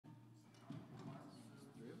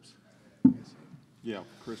Yeah,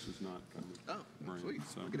 Chris is not coming. Oh, Right, sweet.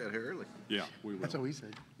 so. We'll get out here early. Yeah, we will. That's what we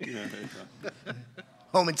said. Yeah,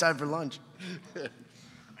 Home in time for lunch.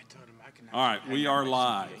 all right, we are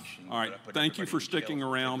live. All right, thank you for sticking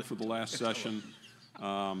around for the last session.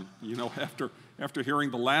 You know, after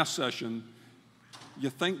hearing the last session,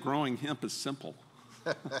 you think growing hemp is simple.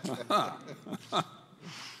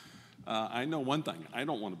 I know one thing, I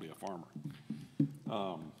don't want to be a farmer.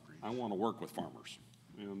 I want to work with farmers.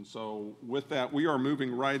 And so with that, we are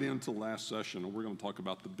moving right into the last session, and we're going to talk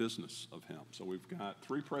about the business of hemp. So we've got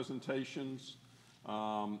 3 presentations.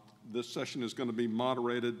 This session is going to be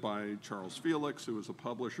moderated by Charles Felix, who is a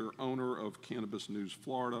publisher, owner of Cannabis News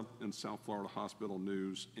Florida and South Florida Hospital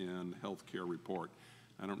News and Healthcare Report.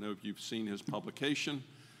 I don't know if you've seen his publication,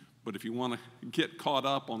 but if you want to get caught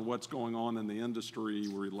up on what's going on in the industry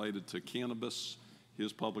related to cannabis,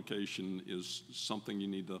 his publication is something you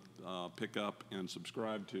need to pick up and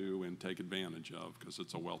subscribe to and take advantage of, because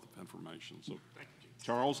it's a wealth of information. So,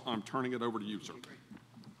 Charles, I'm turning it over to you, sir.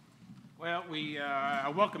 Well, I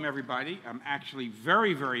welcome everybody. I'm actually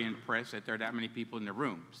very, very impressed that there are that many people in the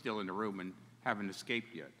room, still in the room, and haven't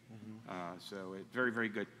escaped yet. So it's very, very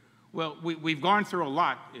good. Well, we've gone through a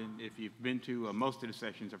lot, if you've been to most of the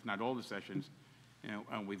sessions, if not all the sessions. You know,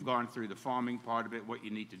 we've gone through the farming part of it, what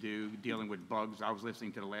you need to do, dealing with bugs. I was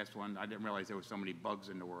listening to the last one. I didn't realize there were so many bugs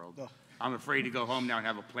in the world. Oh. I'm afraid to go home now and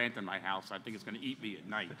have a plant in my house. I think it's going to eat me at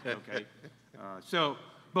night, okay?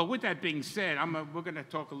 But with that being said, we're going to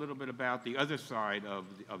talk a little bit about the other side of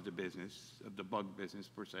the business, of the bug business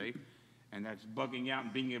per se, and that's bugging out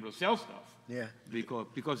and being able to sell stuff. Yeah.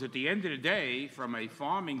 Because at the end of the day, from a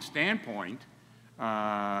farming standpoint,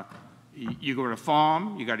 you go to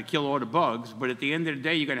farm, you got to kill all the bugs, but at the end of the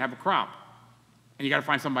day, you're going to have a crop, and you got to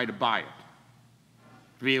find somebody to buy it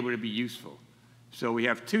to be able to be useful. So we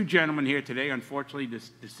have 2 gentlemen here today. Unfortunately, the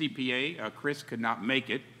CPA, Chris, could not make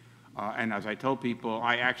it. And as I told people,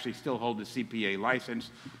 I actually still hold the CPA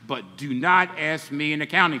license, but do not ask me an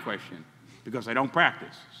accounting question because I don't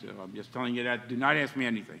practice. So I'm just telling you that. Do not ask me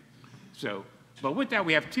anything. So, but with that,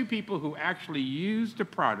 we have 2 people who actually use the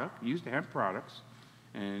product, use the hemp products,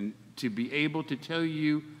 and to be able to tell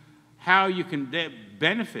you how you can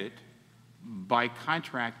benefit by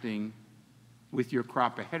contracting with your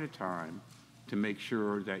crop ahead of time to make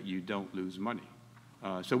sure that you don't lose money.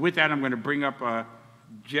 So with that, I'm going to bring up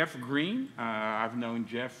Jeff Greene. I've known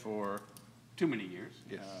Jeff for too many years.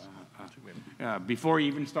 Yes. Before he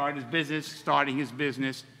even starting his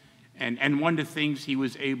business, and one of the things he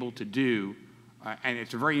was able to do, and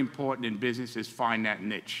it's very important in business, is find that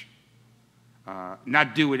niche.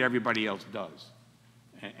 Not do what everybody else does.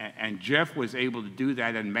 And Jeff was able to do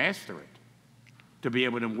that and master it, to be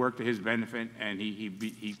able to work to his benefit, and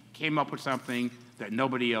he came up with something that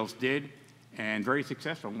nobody else did, and very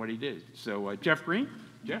successful in what he did. So Jeff Greene,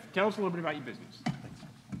 Jeff, tell us a little bit about your business.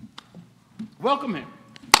 Welcome him.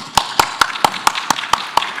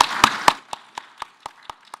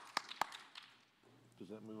 Does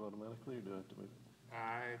that move automatically, or do I have to move?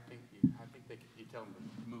 I think you tell him to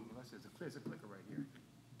move. Unless there's a clicker right here.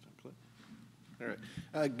 All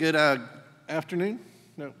right. Good afternoon.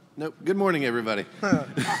 No. Good morning, everybody.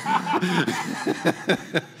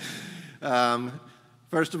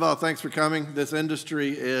 First of all, thanks for coming. This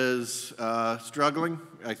industry is struggling.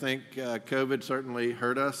 I think COVID certainly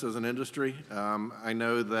hurt us as an industry. I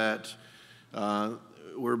know that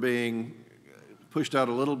we're being pushed out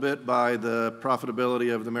a little bit by the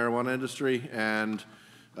profitability of the marijuana industry, and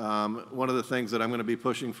one of the things that I'm going to be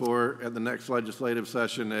pushing for at the next legislative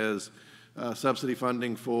session is subsidy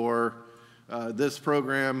funding for this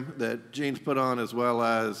program that Gene's put on, as well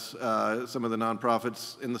as some of the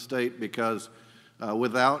nonprofits in the state, because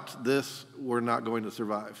without this, we're not going to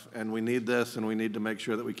survive. And we need this, and we need to make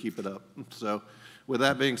sure that we keep it up. So with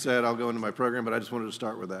that being said, I'll go into my program, but I just wanted to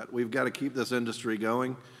start with that. We've got to keep this industry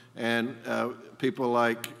going, and people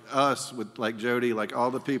like us, like Jody, like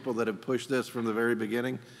all the people that have pushed this from the very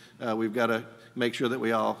beginning, we've got to make sure that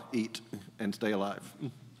we all eat and stay alive.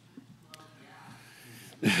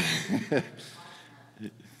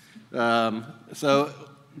 So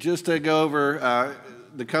just to go over,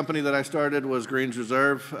 the company that I started was Greene's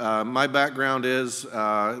Reserve. My background is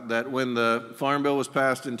that when the Farm Bill was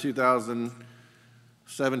passed in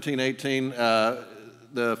 2017-18,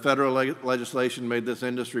 the federal legislation made this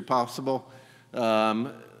industry possible.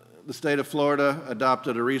 The state of Florida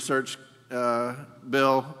adopted a research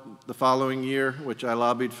bill the following year, which I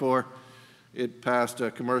lobbied for. It passed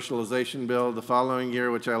a commercialization bill the following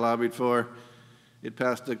year, which I lobbied for. It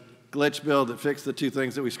passed a glitch bill that fixed the 2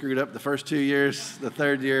 things that we screwed up the first 2 years, the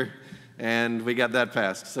 3rd year, and we got that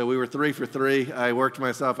passed. So we were 3 for 3. I worked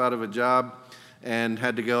myself out of a job, and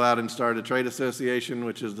had to go out and start a trade association,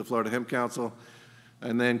 which is the Florida Hemp Council.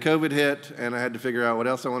 And then COVID hit, and I had to figure out what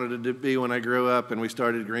else I wanted to be when I grew up, and we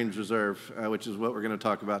started Greene's Reserve, which is what we're going to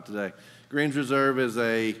talk about today. Greene's Reserve is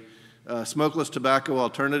a smokeless tobacco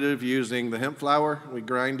alternative using the hemp flower. We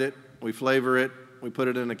grind it, we flavor it, we put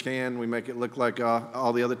it in a can, we make it look like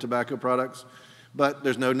all the other tobacco products, but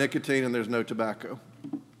there's no nicotine and there's no tobacco.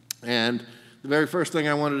 And the very first thing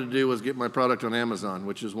I wanted to do was get my product on Amazon,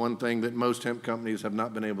 which is one thing that most hemp companies have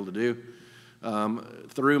not been able to do.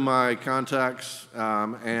 Through my contacts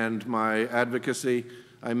and my advocacy,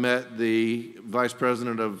 I met the Vice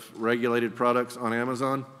President of Regulated Products on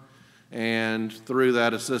Amazon, and through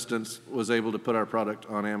that assistance was able to put our product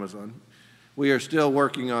on Amazon. We are still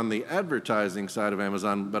working on the advertising side of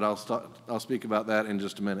Amazon, but I'll speak about that in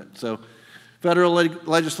just a minute. So, federal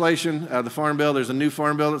legislation, the Farm Bill, there's a new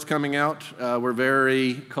Farm Bill that's coming out. We're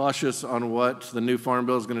very cautious on what the new Farm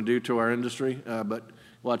Bill is going to do to our industry, but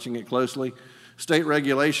watching it closely. State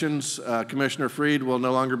regulations, Commissioner Freed will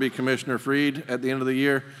no longer be Commissioner Freed at the end of the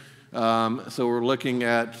year. So we're looking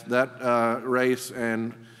at that race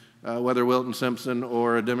and whether Wilton Simpson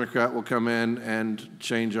or a Democrat will come in and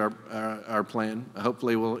change our plan.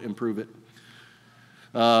 Hopefully we'll improve it.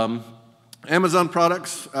 Amazon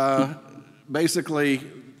products, basically,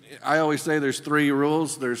 I always say there's three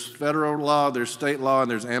rules. There's federal law, there's state law,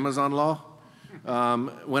 and there's Amazon law.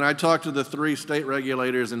 When I talked to the three state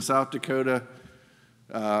regulators in South Dakota,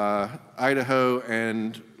 Idaho,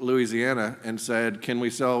 and Louisiana and said, can we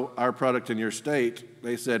sell our product in your state?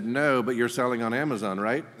 They said, no, but you're selling on Amazon,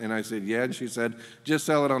 right? And I said, yeah. And she said, just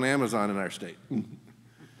sell it on Amazon in our state.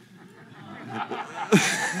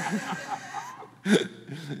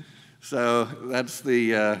 So that's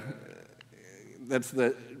the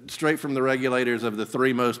straight from the regulators of the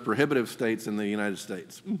three most prohibitive states in the United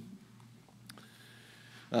States.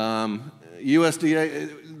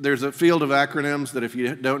 USDA, there's a field of acronyms that if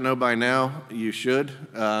you don't know by now, you should.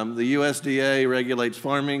 The USDA regulates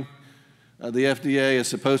farming. The FDA is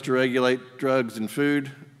supposed to regulate drugs and food,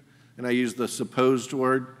 and I use the supposed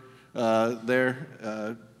word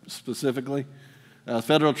there specifically.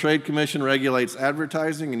 Federal Trade Commission regulates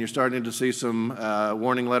advertising, and you're starting to see some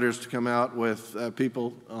warning letters to come out with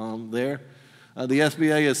people there. The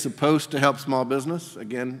SBA is supposed to help small business.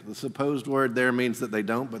 Again, the supposed word there means that they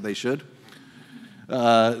don't, but they should.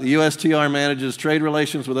 The USTR manages trade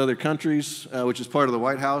relations with other countries, which is part of the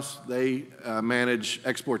White House. They manage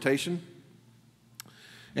exportation.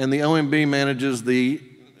 And the OMB manages the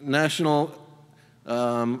National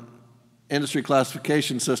Industry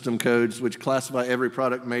Classification System codes, which classify every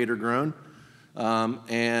product made or grown.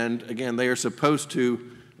 And again, they are supposed to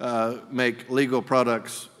make legal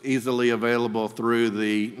products easily available through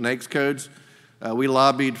the NAICS codes. We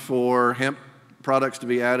lobbied for hemp products to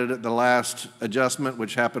be added at the last adjustment,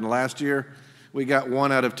 which happened last year. We got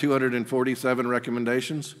 1 out of 247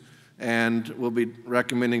 recommendations, and we'll be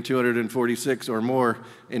recommending 246 or more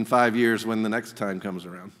in 5 years when the next time comes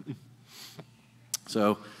around.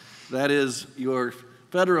 So that is your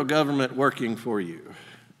federal government working for you.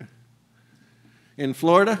 In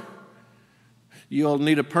Florida, you'll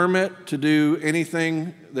need a permit to do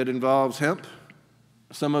anything that involves hemp.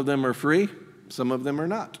 Some of them are free, some of them are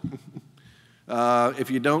not. If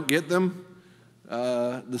you don't get them,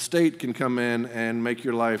 the state can come in and make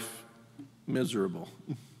your life miserable.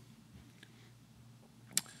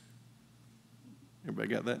 Everybody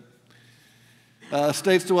got that?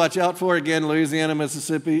 States to watch out for, again, Louisiana,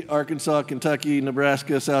 Mississippi, Arkansas, Kentucky,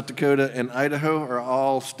 Nebraska, South Dakota, and Idaho are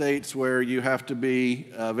all states where you have to be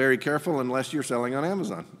very careful unless you're selling on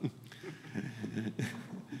Amazon.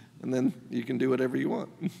 And then you can do whatever you want.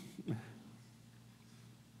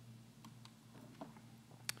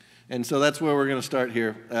 And so that's where we're going to start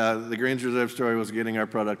here. The Greene's Reserve story was getting our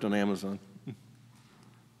product on Amazon.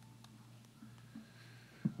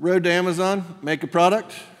 Road to Amazon, make a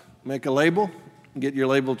product, make a label, get your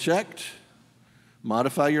label checked,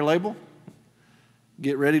 modify your label,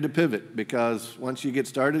 get ready to pivot, because once you get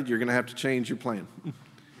started, you're going to have to change your plan.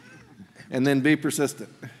 And then be persistent.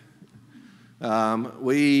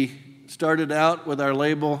 We started out with our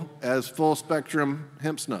label as full spectrum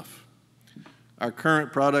hemp snuff. Our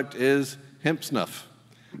current product is hemp snuff.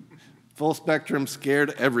 Full spectrum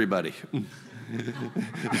scared everybody.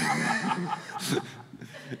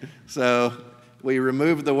 So we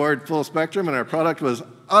removed the word full spectrum and our product was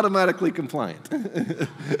automatically compliant.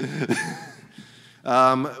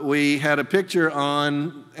 We had a picture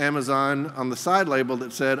on Amazon on the side label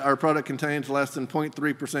that said our product contains less than 0.3%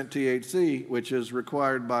 THC, which is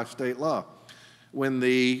required by state law. When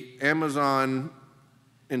the Amazon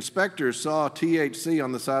inspectors saw THC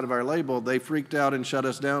on the side of our label, they freaked out and shut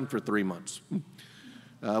us down for 3 months.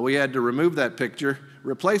 We had to remove that picture,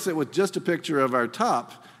 replace it with just a picture of our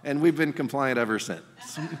top, and we've been compliant ever since.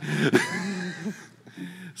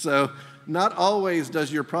 So not always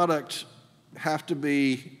does your product have to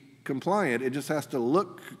be compliant. It just has to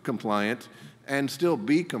look compliant and still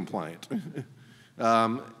be compliant.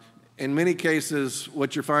 In many cases,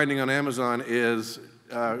 what you're finding on Amazon is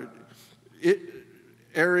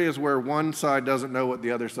areas where one side doesn't know what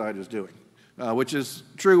the other side is doing, which is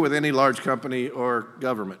true with any large company or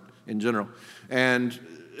government in general. And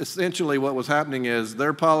essentially what was happening is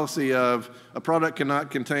their policy of a product cannot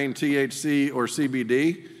contain THC or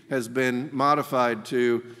CBD has been modified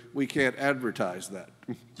to we can't advertise that.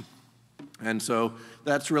 And so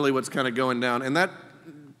that's really what's kind of going down. And that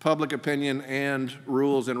public opinion and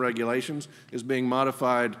rules and regulations is being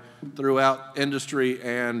modified throughout industry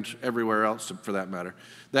and everywhere else for that matter.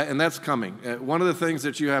 And that's coming. One of the things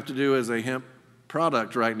that you have to do as a hemp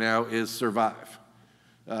product right now is survive.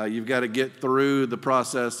 You've got to get through the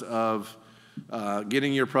process of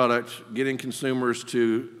getting your product, getting consumers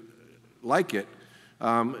to like it.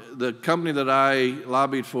 The company that I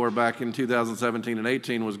lobbied for back in 2017 and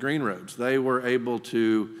 18 was Greene Roads. They were able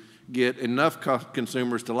to get enough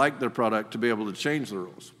consumers to like their product to be able to change the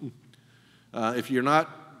rules. If you're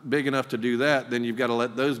not big enough to do that, then you've got to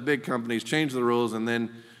let those big companies change the rules and then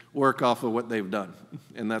work off of what they've done.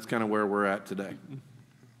 And that's kind of where we're at today.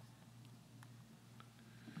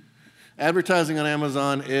 Advertising on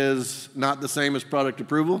Amazon is not the same as product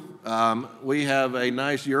approval. We have a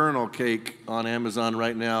nice urinal cake on Amazon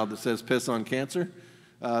right now that says piss on cancer.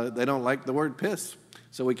 They don't like the word piss,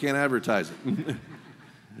 so we can't advertise it.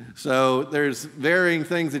 So there's varying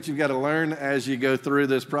things that you've got to learn as you go through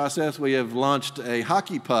this process. We have launched a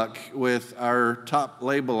hockey puck with our top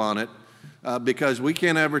label on it because we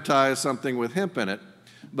can't advertise something with hemp in it,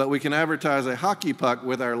 but we can advertise a hockey puck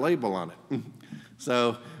with our label on it.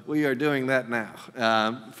 So we are doing that now.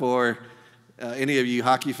 For any of you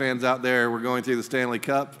hockey fans out there, we're going through the Stanley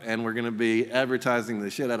Cup, and we're going to be advertising the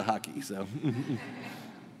shit out of hockey. So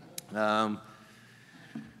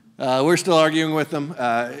we're still arguing with them.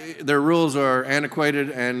 Their rules are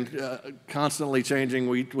antiquated and constantly changing.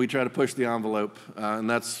 We try to push the envelope, and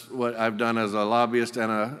that's what I've done as a lobbyist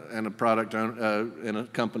and a product owner, and a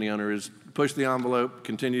company owner is push the envelope,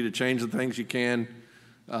 continue to change the things you can,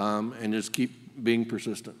 and just keep being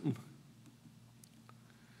persistent.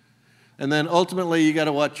 And then ultimately, you got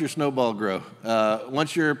to watch your snowball grow.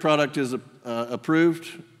 Once your product is approved,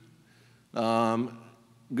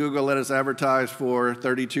 Google let us advertise for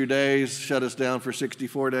 32 days, shut us down for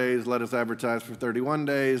 64 days, let us advertise for 31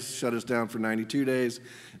 days, shut us down for 92 days.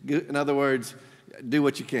 In other words, do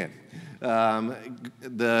what you can.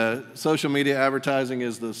 The social media advertising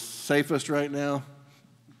is the safest right now.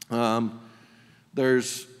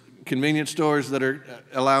 There's convenience stores that are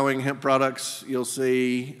allowing hemp products. You'll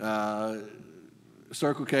see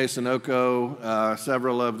Circle K, Sunoco,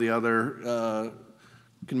 several of the other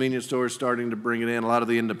convenience stores starting to bring it in, a lot of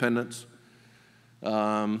the independents.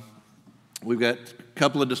 We've got a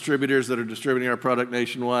couple of distributors that are distributing our product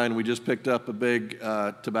nationwide, and we just picked up a big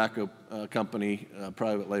tobacco company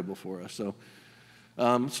private label for us. So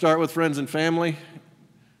start with friends and family,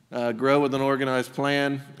 grow with an organized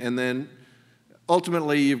plan, and then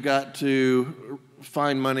ultimately, you've got to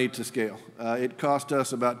find money to scale. It cost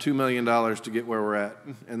us about $2 million to get where we're at,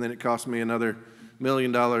 and then it cost me another $1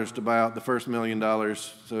 million to buy out the first $1 million.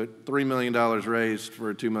 So $3 million raised for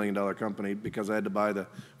a $2 million company because I had to buy the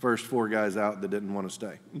first 4 guys out that didn't want to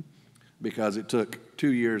stay because it took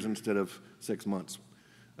 2 years instead of 6 months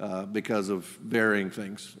because of varying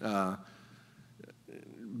things.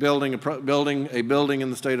 Building a building in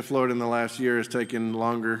the state of Florida in the last year has taken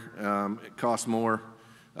longer. It costs more.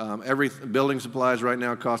 Building supplies right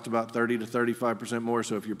now cost about 30 to 35% more.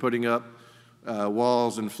 So if you're putting up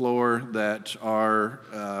walls and floor that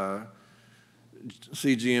are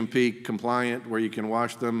CGMP compliant, where you can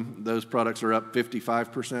wash them, those products are up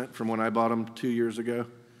 55% from when I bought them 2 years ago.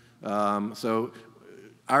 So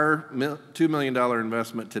our $2 million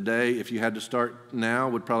investment today, if you had to start now,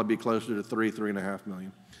 would probably be closer to $3.5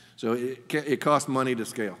 million. So it costs money to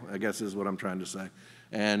scale, I guess is what I'm trying to say.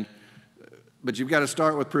 But you've got to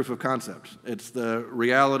start with proof of concept. It's the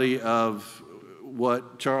reality of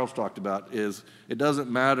what Charles talked about is it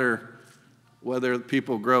doesn't matter whether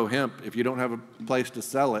people grow hemp. If you don't have a place to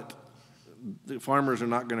sell it, the farmers are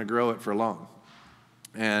not going to grow it for long.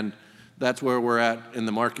 And that's where we're at in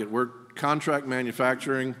the market. We're contract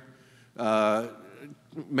manufacturing.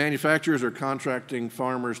 Manufacturers are contracting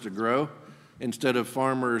farmers to grow. instead of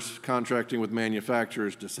farmers contracting with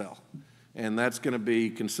manufacturers to sell. And that's going to be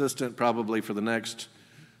consistent probably for the next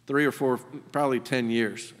 3 or 4, probably 10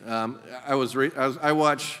 years. I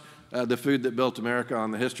watch The Food That Built America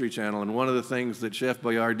on the History Channel, and one of the things that Chef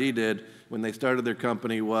Boyardee did when they started their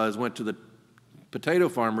company was went to the potato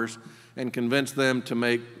farmers and convinced them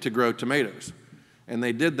to grow tomatoes. And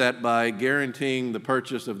they did that by guaranteeing the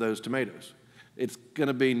purchase of those tomatoes. It's going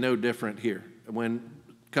to be no different here. When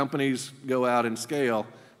companies go out and scale,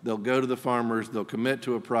 they'll go to the farmers, they'll commit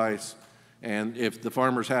to a price, and if the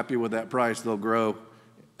farmer's happy with that price, they'll grow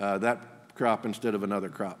that crop instead of another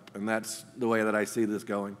crop. And that's the way that I see this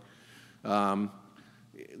going.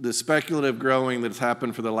 The speculative growing that's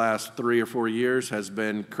happened for the last 3 or 4 years has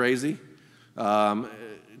been crazy.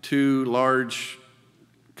 2 large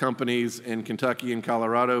companies in Kentucky and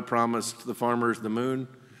Colorado promised the farmers the moon.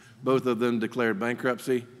 Both of them declared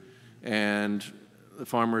bankruptcy, and the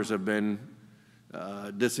farmers have been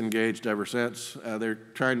disengaged ever since. They're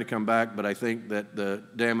trying to come back, but I think that the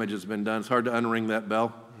damage has been done. It's hard to unring that bell.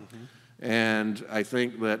 Mm-hmm. And I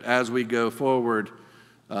think that as we go forward,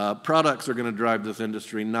 products are going to drive this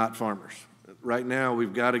industry, not farmers. Right now,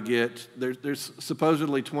 we've got to get, there's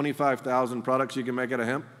supposedly 25,000 products you can make out of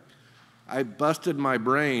hemp. I busted my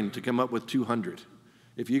brain to come up with 200.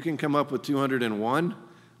 If you can come up with 201,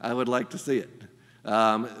 I would like to see it.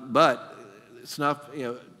 But snuff,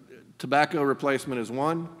 tobacco replacement is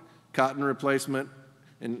one, cotton replacement,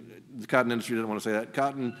 and the cotton industry doesn't want to say that.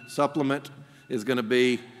 Cotton supplement is going to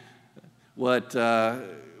be what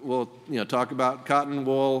we'll talk about. Cotton,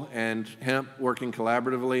 wool, and hemp working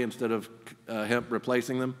collaboratively instead of hemp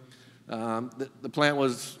replacing them. The plant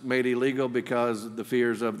was made illegal because of the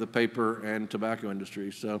fears of the paper and tobacco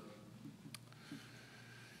industry. So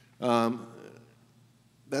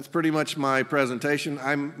that's pretty much my presentation.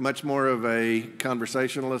 I'm much more of a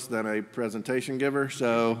conversationalist than a presentation giver.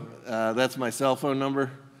 So that's my cell phone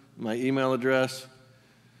number, my email address,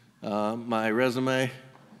 my resume,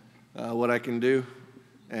 what I can do.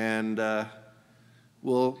 And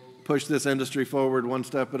we'll push this industry forward one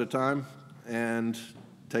step at a time and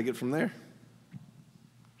take it from there.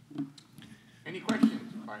 Any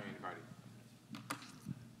questions by anybody?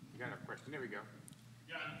 You got a question? There we go.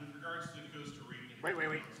 Yeah, with regards to Costa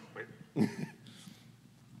Rica. Wait.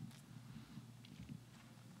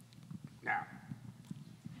 Now.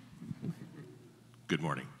 Good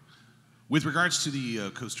morning. With regards to the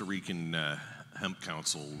Costa Rican Hemp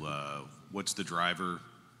Council, what's the driver?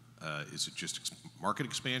 Is it just market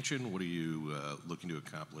expansion? What are you looking to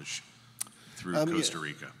accomplish through Costa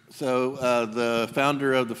Rica? So the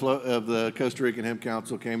founder of the Costa Rican Hemp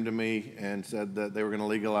Council came to me and said that they were going to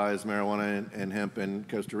legalize marijuana and hemp in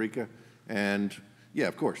Costa Rica. And yeah,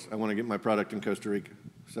 of course, I want to get my product in Costa Rica.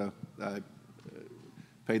 So I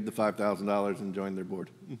paid the $5,000 and joined their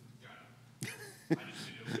board. Got it. I just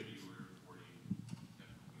didn't know maybe you were importing.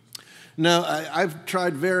 No, I've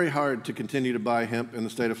tried very hard to continue to buy hemp in the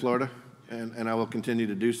state of Florida, and I will continue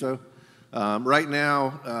to do so. Right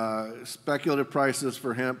now, speculative prices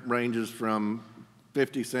for hemp ranges from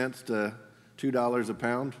 50 cents to $2 a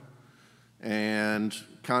pound, and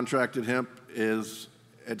contracted hemp is,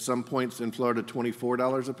 at some points in Florida,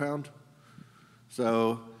 $24 a pound.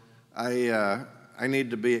 So I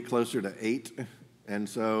need to be at closer to 8, and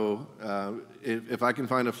so if I can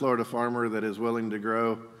find a Florida farmer that is willing to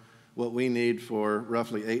grow what we need for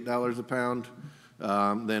roughly $8 a pound,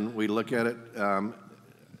 then we look at it.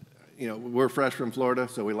 We're fresh from Florida,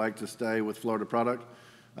 so we like to stay with Florida product.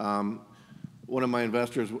 One of my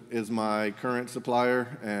investors is my current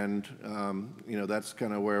supplier, and that's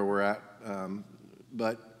kind of where we're at.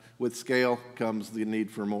 But with scale comes the need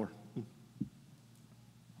for more.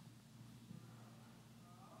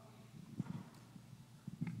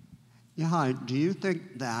 Yeah, hi. Do you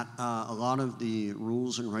think that a lot of the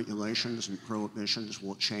rules and regulations and prohibitions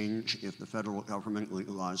will change if the federal government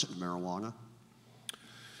legalizes marijuana?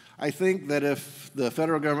 I think that if the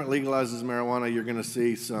federal government legalizes marijuana, you're going to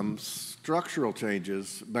see some structural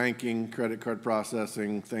changes, banking, credit card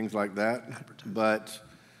processing, things like that. But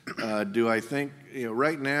do I think,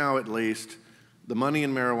 right now at least, the money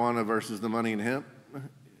in marijuana versus the money in hemp,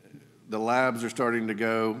 the labs are starting to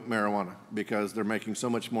go marijuana because they're making so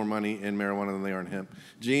much more money in marijuana than they are in hemp.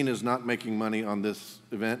 Gene is not making money on this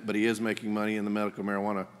event, but he is making money in the medical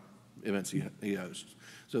marijuana events he hosts.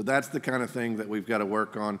 So that's the kind of thing that we've got to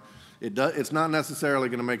work on. It's not necessarily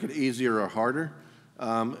going to make it easier or harder.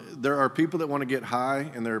 There are people that want to get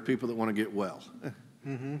high, and there are people that want to get well.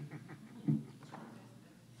 Mm-hmm.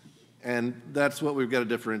 And that's what we've got to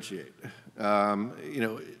differentiate.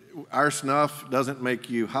 Our snuff doesn't make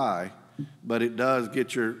you high. but it does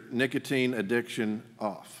get your nicotine addiction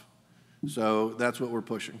off. So that's what we're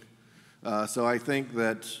pushing. So I think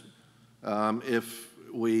that if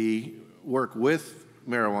we work with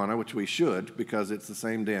marijuana, which we should because it's the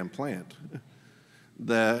same damn plant,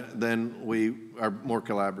 then we are more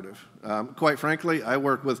collaborative. Quite frankly, I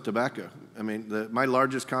work with tobacco. I mean, my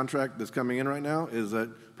largest contract that's coming in right now is a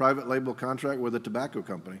private label contract with a tobacco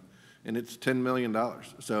company, and it's $10 million.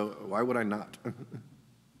 So why would I not?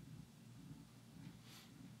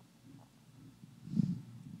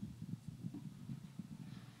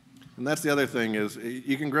 And that's the other thing is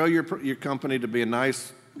you can grow your company to be a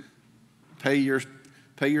nice, pay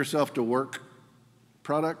yourself to work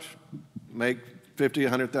product, make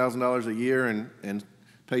 $50,000, $100,000 a year and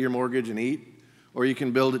pay your mortgage and eat, or you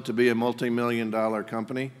can build it to be a multi-million-dollar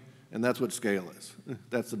company, and that's what scale is.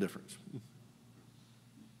 That's the difference.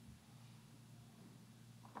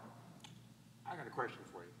 I got a question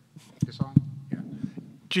for you. This on? Yeah.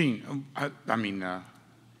 Gene,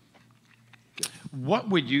 what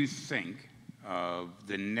would you think of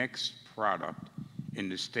the next product in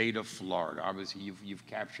the state of Florida? Obviously, you've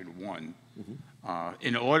captured one.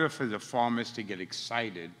 In order for the farmers to get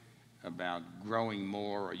excited about growing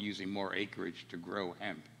more or using more acreage to grow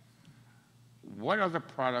hemp, what other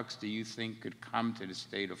products do you think could come to the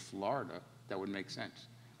state of Florida that would make sense?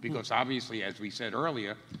 Because obviously, as we said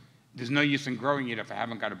earlier, there's no use in growing it if I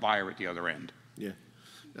haven't got a buyer at the other end. Yeah.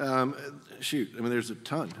 Shoot, I mean, there's a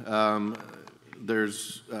ton.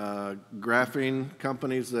 There's graphene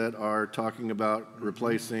companies that are talking about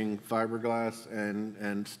replacing fiberglass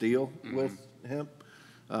and steel with hemp.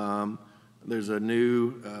 There's a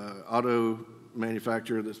new auto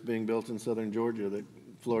manufacturer that's being built in southern Georgia that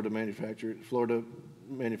Florida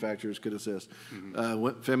manufacturers could assist.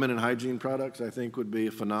 Feminine hygiene products, I think, would be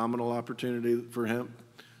a phenomenal opportunity for hemp.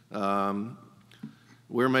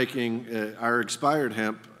 We're making our expired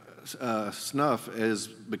hemp snuff has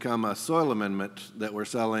become a soil amendment that we're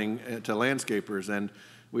selling to landscapers, and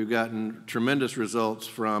we've gotten tremendous results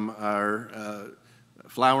from our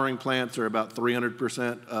flowering plants are about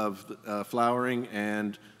 300% of flowering,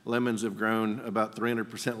 and lemons have grown about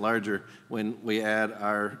 300% larger when we add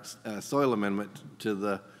our soil amendment to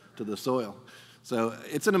the soil. So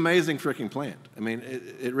it's an amazing freaking plant. I mean,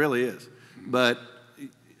 it really is. But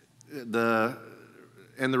the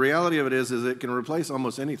reality of it is it can replace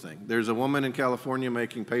almost anything. There's a woman in California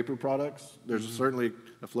making paper products. There's certainly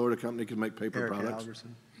a Florida company can make paper Erica products.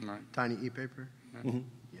 Alberson. Right. Tiny e-paper.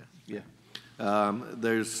 Yeah.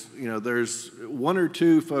 There's one or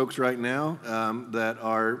two folks right now that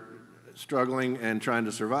are struggling and trying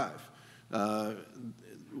to survive.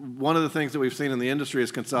 One of the things that we've seen in the industry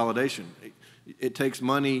is consolidation. It takes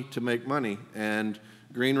money to make money, and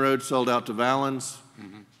Green Road sold out to Valens.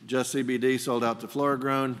 Just CBD sold out to Flora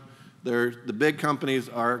Grown. The big companies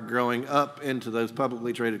are growing up into those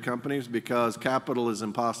publicly traded companies because capital is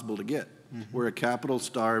impossible to get. We're a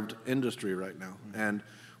capital-starved industry right now. And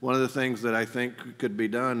one of the things that I think could be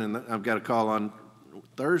done, and I've got a call on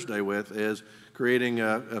Thursday with, is creating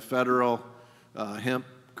a federal hemp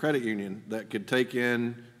credit union that could take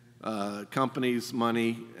in companies'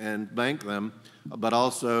 money and bank them, but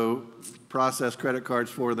also process credit cards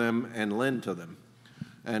for them and lend to them.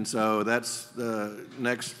 And so that's the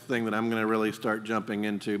next thing that I'm going to really start jumping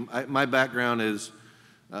into. My background is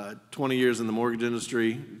 20 years in the mortgage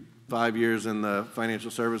industry, 5 years in the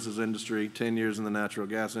financial services industry, 10 years in the natural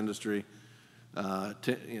gas industry,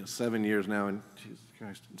 7 years now in, Jesus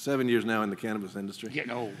Christ, 7 years now in the cannabis industry.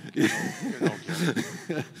 Getting old.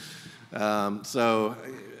 So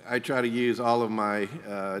I try to use all of my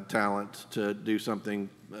talent to do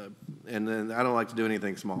something, and then I don't like to do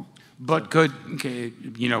anything small. But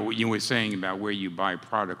you were saying about where you buy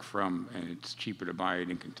product from, and it's cheaper to buy it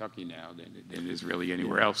in Kentucky now than it is really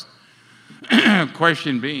anywhere else.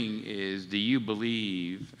 Question being is, do you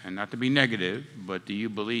believe, and not to be negative, but do you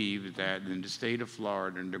believe that in the state of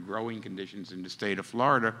Florida and the growing conditions in the state of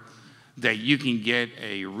Florida, that you can get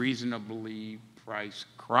a reasonably priced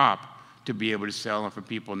crop to be able to sell and for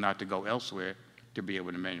people not to go elsewhere to be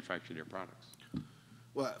able to manufacture their products?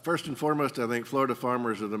 Well, first and foremost, I think Florida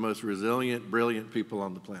farmers are the most resilient, brilliant people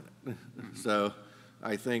on the planet. So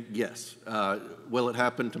I think, yes. Will it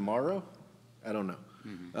happen tomorrow? I don't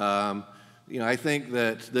know. I think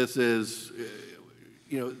that this is,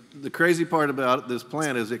 the crazy part about this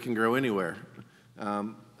plant is it can grow anywhere.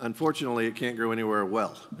 Unfortunately, it can't grow anywhere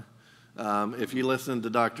well. If you listen to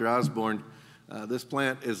Dr. Osborne, this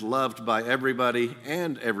plant is loved by everybody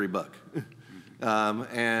and every buck.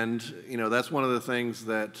 That's one of the things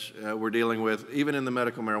that we're dealing with, even in the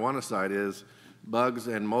medical marijuana side, is bugs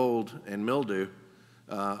and mold and mildew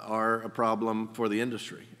are a problem for the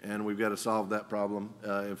industry, and we've got to solve that problem.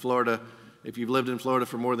 In Florida, if you've lived in Florida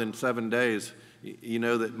for more than 7 days, you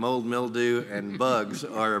know that mold, mildew, and bugs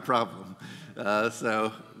are a problem.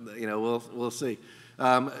 So, you know, we'll see.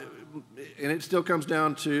 And it still comes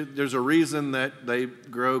down to, there's a reason that they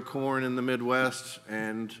grow corn in the Midwest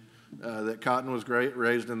and that cotton was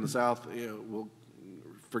raised in the South. You know, we'll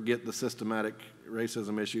forget the systematic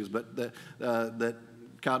racism issues, but that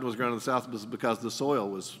cotton was grown in the South was because the soil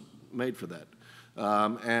was made for that.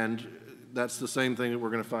 And that's the same thing that we're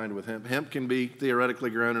going to find with hemp. Hemp can be theoretically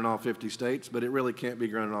grown in all 50 states, but it really can't be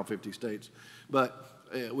grown in all 50 states. But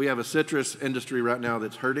we have a citrus industry right now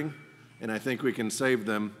that's hurting, and I think we can save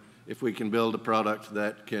them if we can build a product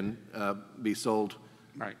that can be sold.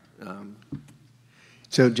 Right.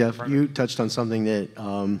 So, Jeff, you touched on something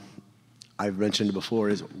that I've mentioned before,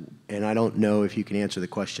 and I don't know if you can answer the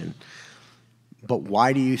question, but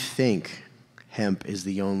why do you think hemp is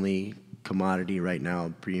the only commodity right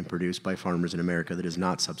now being produced by farmers in America that is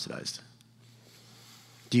not subsidized?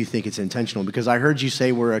 Do you think it's intentional? Because I heard you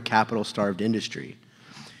say we're a capital-starved industry.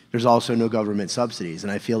 There's also no government subsidies,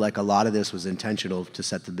 and I feel like a lot of this was intentional to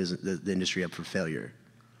set the industry up for failure.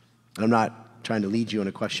 And I'm not trying to lead you on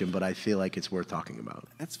a question, but I feel like it's worth talking about.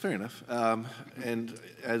 That's fair enough. And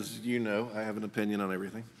as you know, I have an opinion on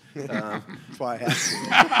everything. That's why I asked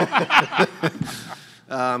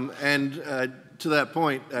you. To that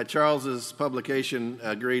point, Charles's publication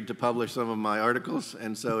agreed to publish some of my articles,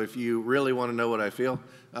 and so if you really want to know what I feel,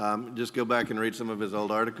 just go back and read some of his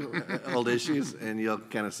old issues, and you'll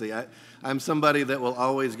kind of see. I'm somebody that will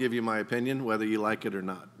always give you my opinion, whether you like it or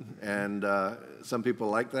not. And some people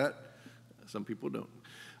like that, some people don't.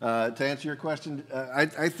 To answer your question,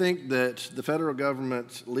 I think that the federal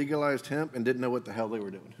government legalized hemp and didn't know what the hell they were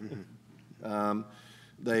doing. Mm-hmm.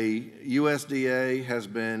 The USDA has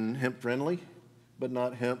been hemp-friendly, but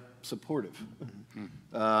not hemp-supportive.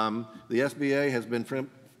 Mm-hmm. The SBA has been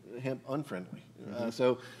hemp-unfriendly. Mm-hmm.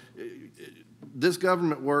 So this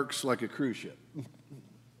government works like a cruise ship,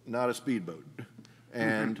 not a speedboat.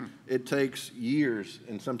 And it takes years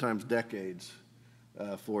and sometimes decades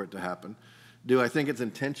for it to happen. Do I think it's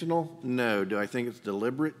intentional? No. Do I think it's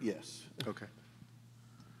deliberate? Yes. Okay.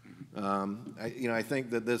 I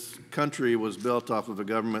think that this country was built off of a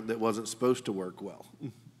government that wasn't supposed to work well.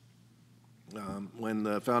 When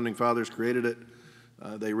the Founding Fathers created it,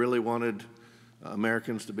 they really wanted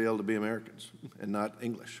Americans to be able to be Americans and not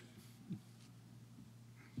English.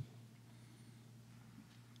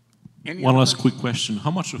 One last quick question.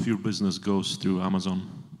 How much of your business goes through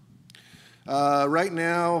Amazon? Right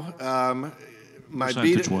now, my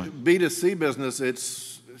B2C business,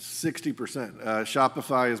 it's 60%.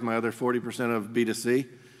 Shopify is my other 40% of B2C.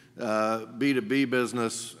 B2B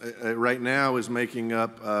business right now is making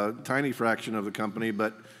up a tiny fraction of the company,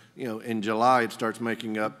 but in July it starts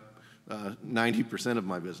making up 90% of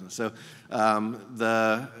my business. So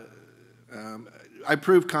I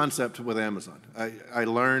proved concept with Amazon. I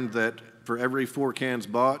learned that for every 4 cans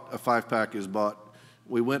bought, a 5-pack is bought.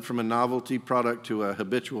 We went from a novelty product to a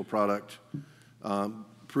habitual product,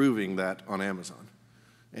 proving that on Amazon.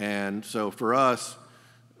 And so for us,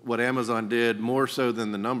 what Amazon did, more so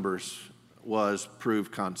than the numbers, was prove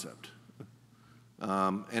concept.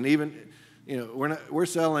 And even, we're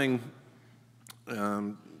selling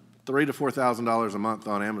 $3,000 to $4,000 a month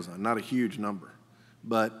on Amazon, not a huge number.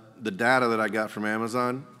 But the data that I got from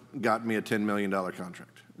Amazon got me a $10 million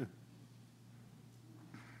contract.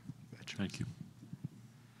 Thank you.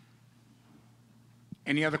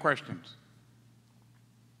 Any other questions?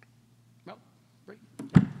 No? Great.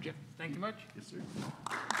 Jeff, thank you much. Yes, sir.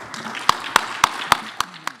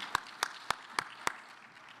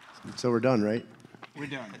 So we're done, right? We're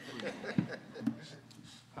done.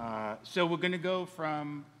 So we're going to go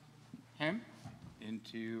from hemp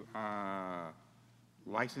into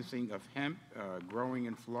licensing of hemp, growing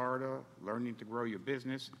in Florida, learning to grow your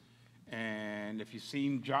business. And if you've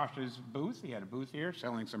seen Josh's booth, he had a booth here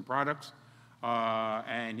selling some products.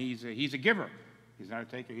 And he's a giver. He's not a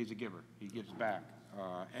taker, he's a giver. He gives back.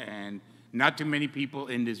 And not too many people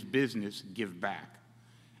in this business give back.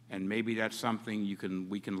 And maybe that's something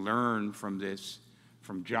we can learn from this,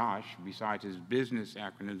 from Josh, besides his business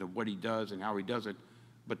acronyms of what he does and how he does it,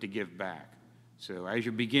 but to give back. So as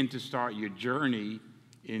you begin to start your journey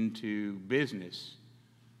into business,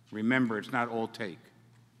 remember it's not all take.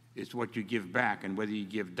 It's what you give back, and whether you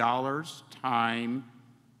give dollars, time,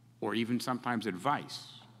 or even sometimes advice.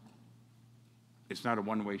 It's not a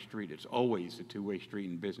one-way street. It's always a two-way street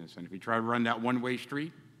in business. And if you try to run that one-way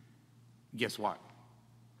street, guess what?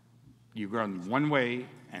 you run one way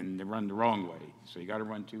and they run the wrong way. So you got to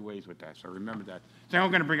run two ways with that. So remember that. So now we're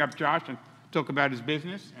going to bring up Josh and talk about his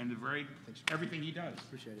business and everything he does.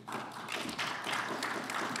 Appreciate it.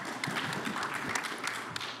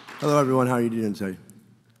 Hello, everyone. How are you doing today?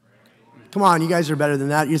 Come on, you guys are better than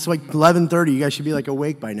that. It's like 11:30. You guys should be like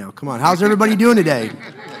awake by now. Come on. How's everybody doing today?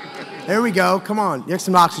 There we go. Come on. You have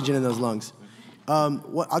some oxygen in those lungs.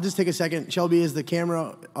 I'll just take a second. Shelby, is the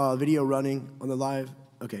camera video running on the live?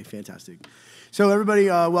 Okay, fantastic. So everybody,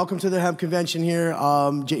 welcome to the hemp convention here.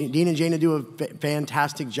 Dean and Jana do a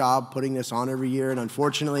fantastic job putting this on every year, and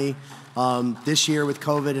unfortunately, this year with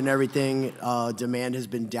COVID and everything, demand has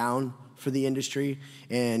been down for the industry,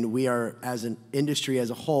 and we are, as an industry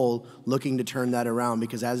as a whole, looking to turn that around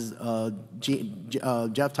because as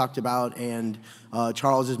Jeff talked about and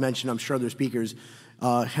Charles has mentioned, I'm sure other speakers,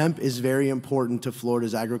 hemp is very important to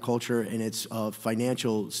Florida's agriculture and its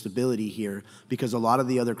financial stability here because a lot of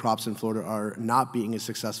the other crops in Florida are not being as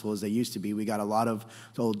successful as they used to be. We got a lot of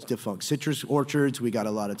old defunct citrus orchards. We got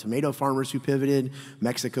a lot of tomato farmers who pivoted.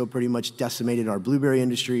 Mexico pretty much decimated our blueberry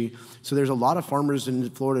industry. So there's a lot of farmers in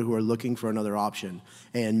Florida who are looking for another option.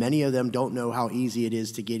 And many of them don't know how easy it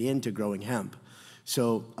is to get into growing hemp.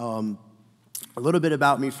 So a little bit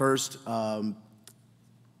about me first.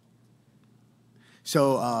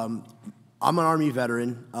 I'm an Army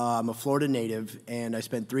veteran, I'm a Florida native, and I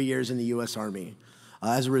spent 3 years in the U.S. Army.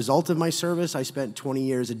 As a result of my service, I spent 20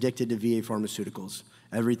 years addicted to VA pharmaceuticals.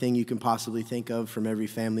 Everything you can possibly think of from every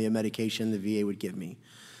family of medication the VA would give me.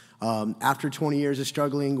 After 20 years of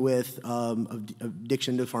struggling with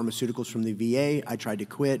addiction to pharmaceuticals from the VA, I tried to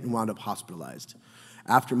quit and wound up hospitalized.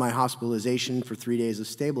 After my hospitalization for 3 days of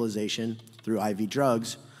stabilization through IV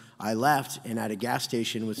drugs, I left and at a gas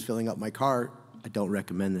station was filling up my car. I don't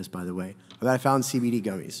recommend this, by the way, but I found CBD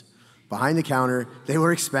gummies. Behind the counter, they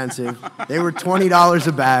were expensive. They were $20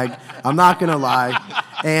 a bag, I'm not gonna lie.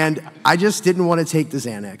 And I just didn't want to take the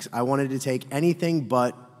Xanax. I wanted to take anything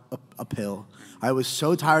but a pill. I was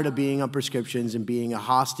so tired of being on prescriptions and being a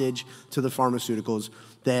hostage to the pharmaceuticals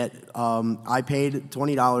that I paid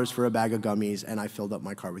 $20 for a bag of gummies and I filled up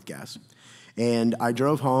my car with gas. And I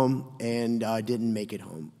drove home and didn't make it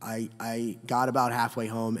home. I got about halfway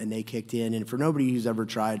home and they kicked in. And for nobody who's ever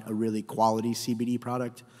tried a really quality CBD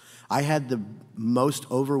product, I had the most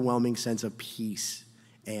overwhelming sense of peace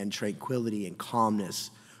and tranquility and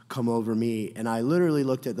calmness come over me. And I literally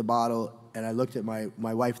looked at the bottle and I looked at my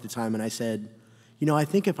wife at the time and I said, you know, I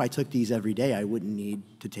think if I took these every day, I wouldn't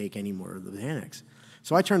need to take any more of the Xanax.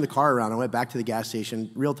 So I turned the car around. I went back to the gas station.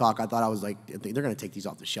 Real talk, I thought I was like, they're going to take these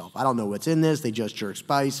off the shelf. I don't know what's in this. They just jerk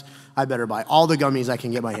spice. I better buy all the gummies I can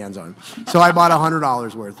get my hands on. So I bought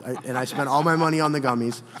 $100 worth, and I spent all my money on the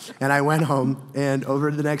gummies. And I went home, and over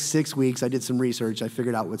the next 6 weeks, I did some research. I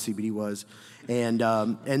figured out what CBD was. And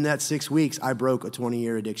in that 6 weeks, I broke a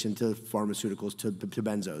 20-year addiction to pharmaceuticals, to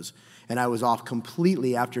benzos. And I was off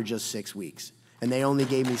completely after just 6 weeks. And they only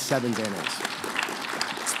gave me 7 Xanax.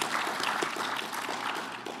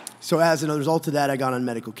 So as a result of that, I got on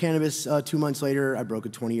medical cannabis 2 months later. I broke a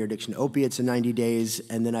 20-year addiction to opiates in 90 days,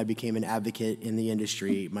 and then I became an advocate in the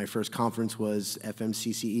industry. My first conference was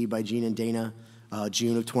FMCCE by Greene and Dana,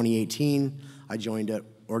 June of 2018. I joined an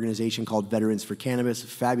organization called Veterans for Cannabis, a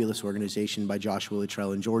fabulous organization by Joshua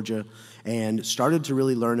Luttrell in Georgia, and started to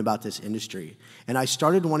really learn about this industry. And I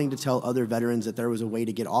started wanting to tell other veterans that there was a way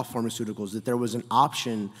to get off pharmaceuticals, that there was an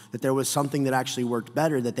option, that there was something that actually worked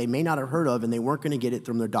better that they may not have heard of, and they weren't going to get it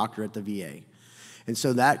from their doctor at the VA. And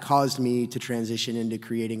so that caused me to transition into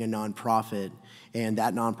creating a nonprofit, and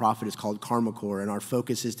that nonprofit is called Carma, and our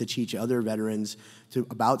focus is to teach other veterans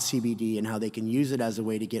about CBD and how they can use it as a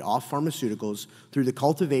way to get off pharmaceuticals through the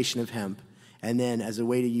cultivation of hemp, and then as a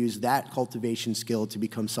way to use that cultivation skill to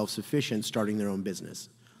become self-sufficient, starting their own business.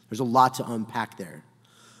 There's a lot to unpack there.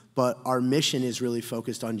 But our mission is really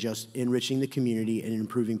focused on just enriching the community and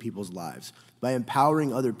improving people's lives. By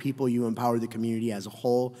empowering other people, you empower the community as a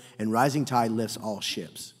whole, and rising tide lifts all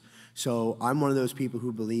ships. So I'm one of those people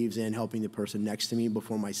who believes in helping the person next to me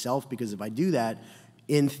before myself, because if I do that,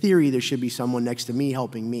 in theory, there should be someone next to me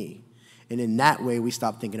helping me. And in that way, we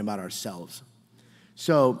stop thinking about ourselves.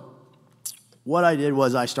 So what I did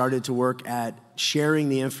was I started to work at sharing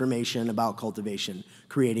the information about cultivation,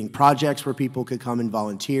 creating projects where people could come and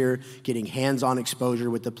volunteer, getting hands-on exposure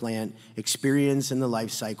with the plant, experience in the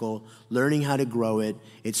life cycle, learning how to grow it.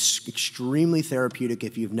 It's extremely therapeutic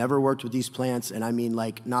if you've never worked with these plants, and I mean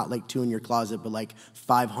like not like 2 in your closet, but like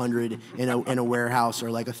 500 in a warehouse,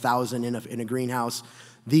 or like 1,000 in a greenhouse.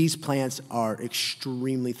 These plants are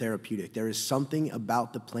extremely therapeutic. There is something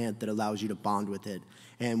about the plant that allows you to bond with it.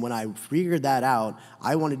 And when I figured that out,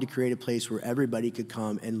 I wanted to create a place where everybody could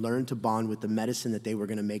come and learn to bond with the medicine that they were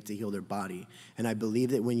going to make to heal their body. And I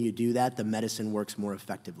believe that when you do that, the medicine works more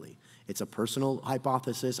effectively. It's a personal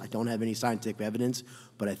hypothesis. I don't have any scientific evidence,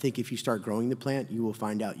 but I think if you start growing the plant, you will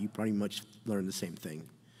find out you pretty much learn the same thing.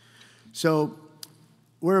 So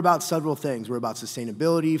we're about several things. We're about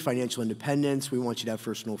sustainability, financial independence. We want you to have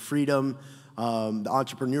personal freedom, the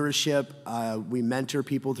entrepreneurship. We mentor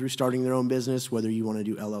people through starting their own business, whether you want to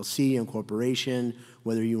do LLC, incorporation,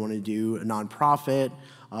 whether you want to do a nonprofit.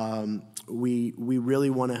 We really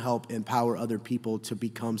want to help empower other people to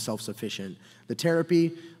become self-sufficient. The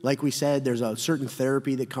therapy, like we said, there's a certain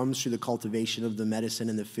therapy that comes through the cultivation of the medicine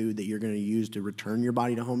and the food that you're going to use to return your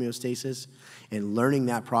body to homeostasis. And learning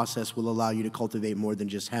that process will allow you to cultivate more than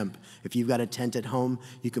just hemp. If you've got a tent at home,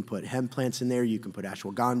 you can put hemp plants in there, you can put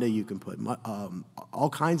ashwagandha, you can put all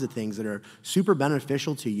kinds of things that are super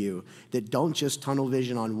beneficial to you that don't just tunnel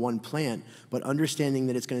vision on one plant, but understanding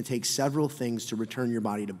that it's going to take several things to return your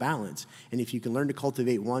body to balance. And if you can learn to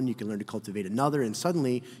cultivate one, you can learn to cultivate another, and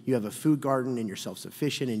suddenly you have a food garden and you're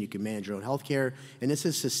self-sufficient and you can manage your own health care. And this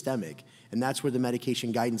is systemic. And that's where the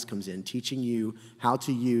medication guidance comes in, teaching you how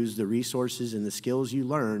to use the resources and the skills you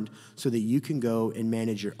learned so that you can go and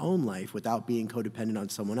manage your own life without being codependent on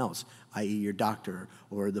someone else, i.e. your doctor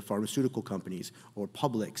or the pharmaceutical companies or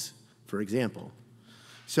Publix, for example.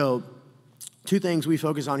 So 2 things we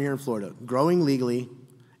focus on here in Florida, growing legally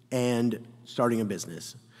and starting a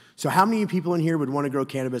business. So how many people in here would want to grow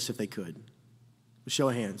cannabis if they could? Show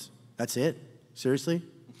of hands. That's it? Seriously?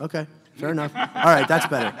 Okay. Fair enough. All right, that's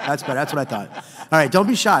better. That's better. That's what I thought. All right, don't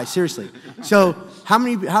be shy. Seriously. So,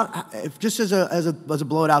 just as a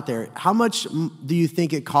blow it out there, how much do you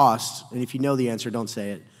think it costs? And if you know the answer, don't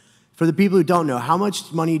say it. For the people who don't know, how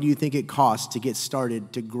much money do you think it costs to get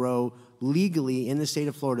started to grow legally in the state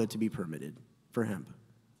of Florida to be permitted for hemp?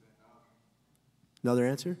 Another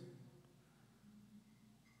answer?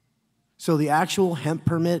 So the actual hemp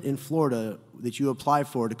permit in Florida that you apply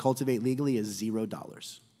for to cultivate legally is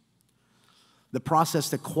 $0. The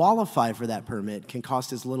process to qualify for that permit can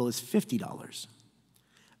cost as little as $50.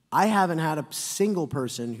 I haven't had a single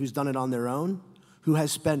person who's done it on their own who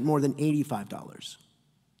has spent more than $85.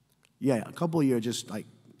 Yeah, a couple of you are just like,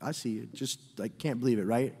 I see you, just like can't believe it,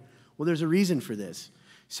 right? Well, there's a reason for this.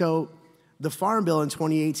 So the Farm Bill in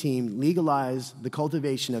 2018 legalized the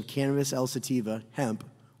cultivation of cannabis L sativa, hemp,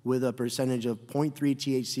 with a percentage of 0.3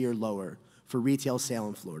 THC or lower for retail sale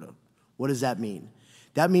in Florida. What does that mean?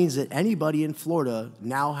 That means that anybody in Florida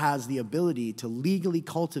now has the ability to legally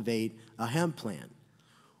cultivate a hemp plant.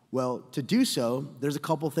 Well, to do so, there's a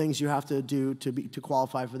couple things you have to do to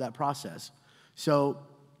qualify for that process. So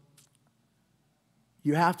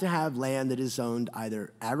you have to have land that is zoned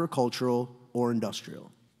either agricultural or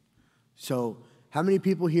industrial. So how many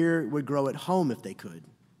people here would grow at home if they could?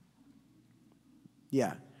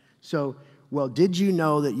 Yeah. So, well, did you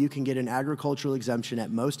know that you can get an agricultural exemption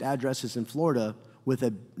at most addresses in Florida with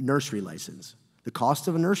a nursery license? The cost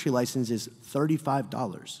of a nursery license is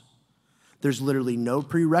 $35. There's literally no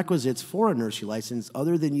prerequisites for a nursery license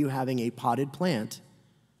other than you having a potted plant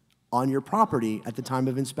on your property at the time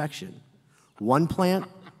of inspection. One plant,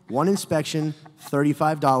 one inspection,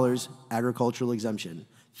 $35 agricultural exemption.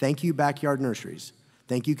 Thank you, backyard nurseries.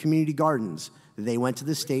 Thank you, community gardens. They went to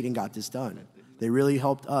the state and got this done. They really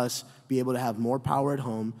helped us be able to have more power at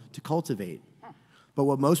home to cultivate. But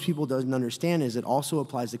what most people don't understand is it also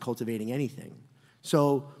applies to cultivating anything.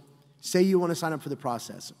 So say you want to sign up for the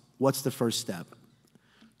process. What's the first step?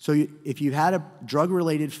 So if you had a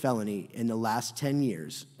drug-related felony in the last 10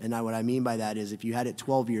 years, and what I mean by that is if you had it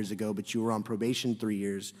 12 years ago, but you were on probation 3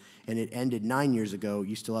 years, and it ended 9 years ago,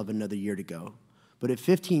 you still have another year to go. But if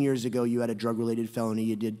 15 years ago you had a drug-related felony,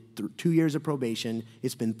 you did 2 years of probation,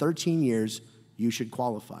 it's been 13 years, you should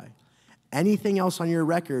qualify. Anything else on your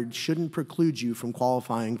record shouldn't preclude you from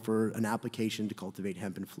qualifying for an application to cultivate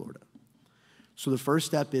hemp in Florida. So the first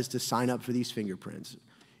step is to sign up for these fingerprints.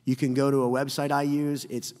 You can go to a website I use.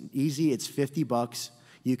 It's easy. It's $50.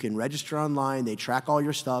 You can register online. They track all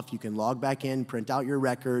your stuff. You can log back in, print out your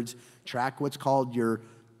records, track what's called your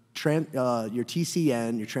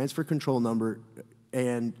TCN, your transfer control number,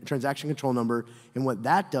 and transaction control number. And what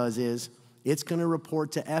that does is it's going to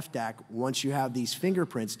report to FDAC once you have these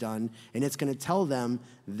fingerprints done, and it's going to tell them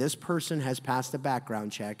this person has passed a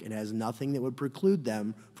background check and has nothing that would preclude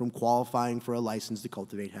them from qualifying for a license to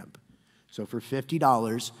cultivate hemp. So for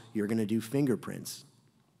 $50, you're going to do fingerprints.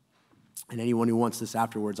 And anyone who wants this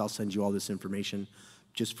afterwards, I'll send you all this information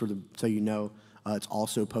just so you know. It's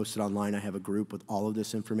also posted online. I have a group with all of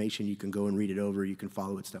this information. You can go and read it over. You can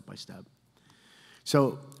follow it step by step.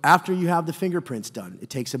 So after you have the fingerprints done, it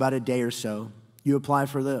takes about a day or so, you apply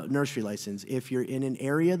for the nursery license. If you're in an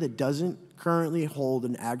area that doesn't currently hold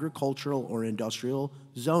an agricultural or industrial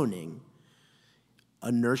zoning,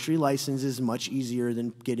 a nursery license is much easier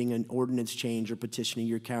than getting an ordinance change or petitioning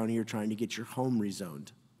your county or trying to get your home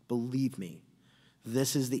rezoned. Believe me,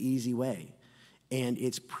 this is the easy way. And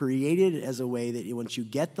it's created as a way that once you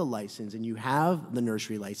get the license and you have the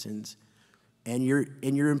nursery license and you're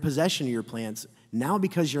in possession of your plants, now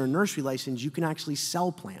because you're a nursery license, you can actually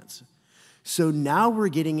sell plants. So now we're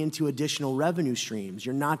getting into additional revenue streams.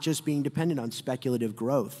 You're not just being dependent on speculative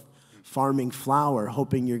growth, farming flower,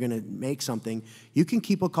 hoping you're going to make something. You can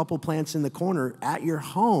keep a couple plants in the corner at your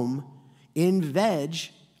home in veg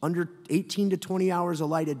under 18 to 20 hours of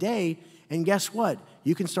light a day, and guess what?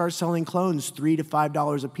 You can start selling clones $3 to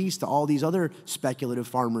 $5 a piece to all these other speculative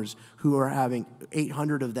farmers who are having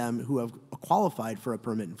 800 of them who have qualified for a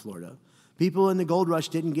permit in Florida. People in the gold rush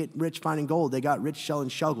didn't get rich finding gold. They got rich selling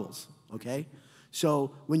shovels, okay?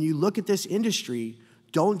 So when you look at this industry,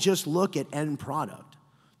 don't just look at end product.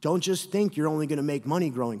 Don't just think you're only going to make money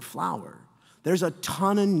growing flower. There's a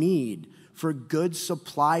ton of need for good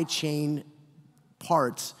supply chain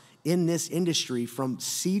parts in this industry from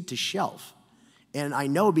seed to shelf. And I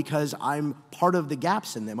know because I'm part of the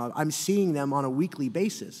gaps in them. I'm seeing them on a weekly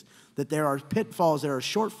basis, that there are pitfalls, there are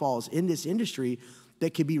shortfalls in this industry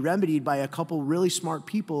that could be remedied by a couple really smart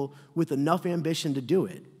people with enough ambition to do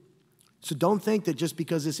it. So don't think that just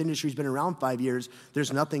because this industry's been around 5 years,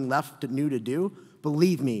 there's nothing left new to do.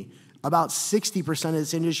 Believe me, about 60% of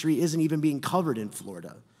this industry isn't even being covered in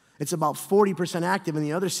Florida. It's about 40% active, and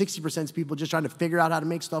the other 60% is people just trying to figure out how to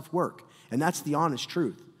make stuff work. And that's the honest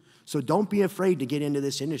truth. So don't be afraid to get into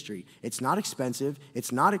this industry. It's not expensive,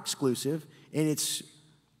 it's not exclusive, and it's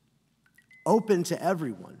open to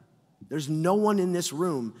everyone. There's no one in this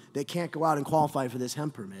room that can't go out and qualify for this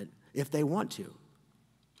hemp permit if they want to.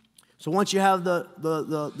 So once you have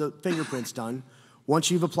the fingerprints done,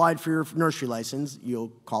 once you've applied for your nursery license, you'll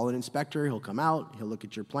call an inspector, he'll come out, he'll look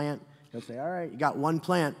at your plant, he'll say, all right, you got one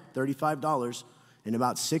plant, $35. In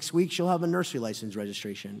about 6 weeks, you'll have a nursery license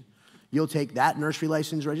registration. You'll take that nursery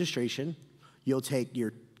license registration, you'll take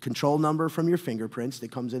your control number from your fingerprints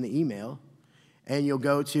that comes in the email, and you'll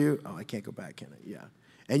go to, oh, I can't go back, can I? Yeah.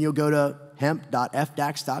 And you'll go to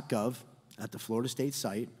hemp.fdax.gov at the Florida State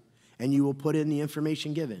site, and you will put in the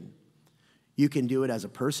information given. You can do it as a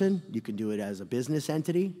person, you can do it as a business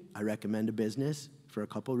entity. I recommend a business for a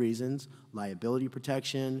couple reasons: liability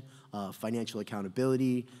protection, financial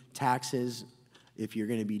accountability, taxes. If you're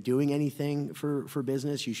going to be doing anything for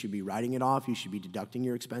business, you should be writing it off, you should be deducting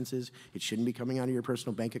your expenses. It shouldn't be coming out of your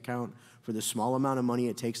personal bank account. For the small amount of money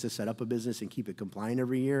it takes to set up a business and keep it compliant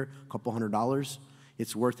every year, a couple $100,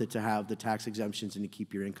 it's worth it to have the tax exemptions and to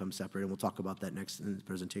keep your income separate, and we'll talk about that next in the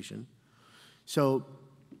presentation. So,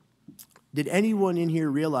 did anyone in here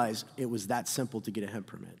realize it was that simple to get a hemp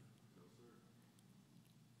permit?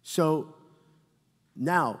 So,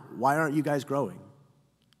 now, why aren't you guys growing?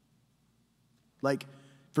 Like,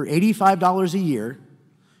 for $85 a year,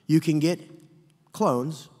 you can get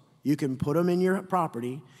clones, you can put them in your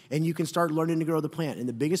property, and you can start learning to grow the plant. And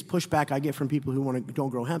the biggest pushback I get from people who don't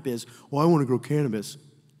grow hemp is, well, I want to grow cannabis.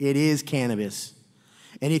 It is cannabis.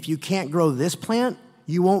 And if you can't grow this plant,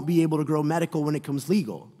 you won't be able to grow medical when it comes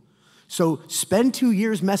legal. So spend 2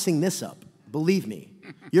 years messing this up. Believe me,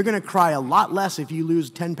 you're going to cry a lot less if you lose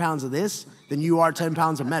 10 pounds of this than you are 10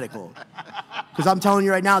 pounds of medical. Because I'm telling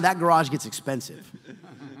you right now, that garage gets expensive.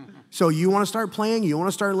 So you want to start playing, you want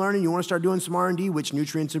to start learning, you want to start doing some R&D, which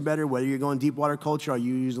nutrients are better, whether you're going deep water culture, are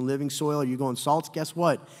you using living soil, are you going salts, guess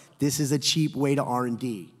what? This is a cheap way to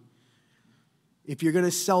R&D. If you're going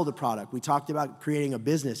to sell the product, we talked about creating a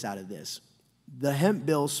business out of this. The hemp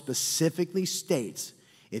bill specifically states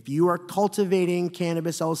if you are cultivating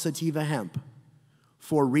cannabis L sativa hemp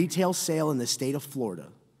for retail sale in the state of Florida,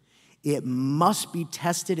 it must be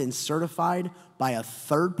tested and certified by a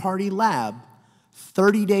third-party lab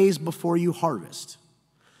 30 days before you harvest.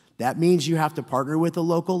 That means you have to partner with a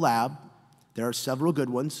local lab. There are several good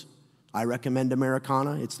ones. I recommend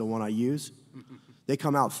Americana. It's the one I use. They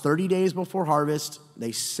come out 30 days before harvest.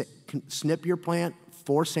 They snip your plant,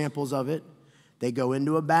 4 samples of it. They go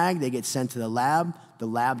into a bag. They get sent to the lab. The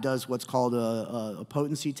lab does what's called a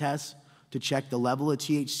potency test to check the level of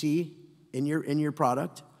THC in your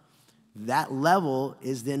product. That level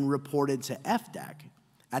is then reported to FDAC.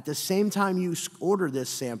 At the same time you order this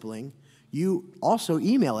sampling, you also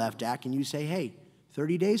email FDAC and you say, hey,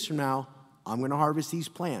 30 days from now, I'm going to harvest these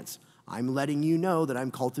plants. I'm letting you know that I'm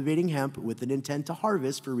cultivating hemp with an intent to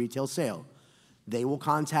harvest for retail sale. They will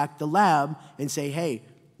contact the lab and say, hey,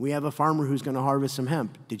 we have a farmer who's going to harvest some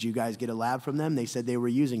hemp. Did you guys get a lab from them? They said they were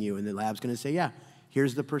using you, and the lab's going to say, yeah,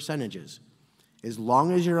 here's the percentages. As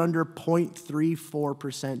long as you're under 0.34%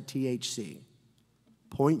 THC,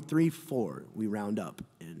 0.34, we round up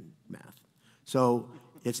in math. So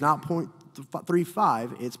it's not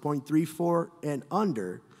 0.35, it's 0.34 and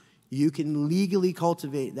under, you can legally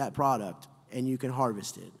cultivate that product and you can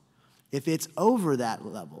harvest it. If it's over that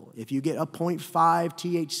level, if you get a 0.5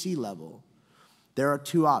 THC level, there are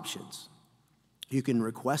two options. You can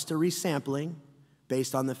request a resampling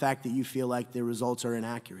based on the fact that you feel like the results are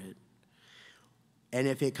inaccurate. And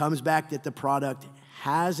if it comes back that the product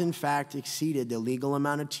has in fact exceeded the legal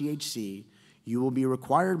amount of THC, you will be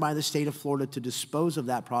required by the state of Florida to dispose of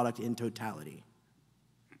that product in totality.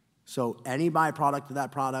 So any byproduct of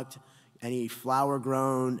that product, any flower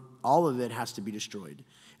grown, all of it has to be destroyed.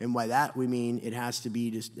 And by that we mean it has to be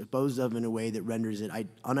disposed of in a way that renders it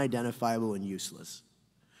unidentifiable and useless.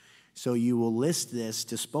 So you will list this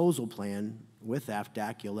disposal plan with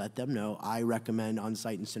FDAC. You'll let them know, I recommend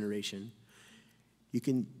on-site incineration. You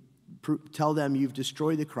can tell them you've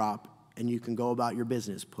destroyed the crop and you can go about your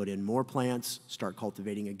business. Put in more plants, start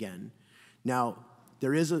cultivating again. Now,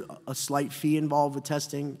 there is a slight fee involved with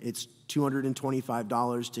testing. It's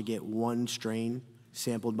 $225 to get one strain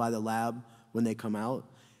sampled by the lab when they come out.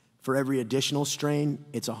 For every additional strain,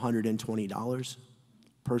 it's $120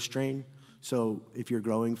 per strain. So if you're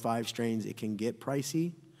growing 5 strains, it can get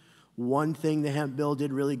pricey. One thing the hemp bill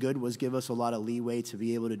did really good was give us a lot of leeway to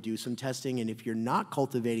be able to do some testing. And if you're not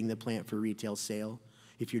cultivating the plant for retail sale,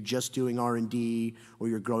 if you're just doing R&D or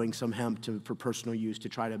you're growing some hemp for personal use to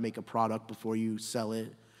try to make a product before you sell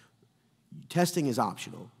it, testing is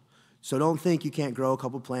optional. So don't think you can't grow a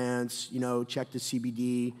couple plants, check the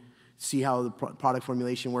CBD, see how the product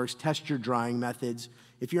formulation works, test your drying methods.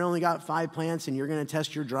 If you only got 5 plants and you're gonna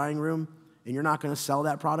test your drying room and you're not gonna sell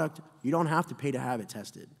that product, you don't have to pay to have it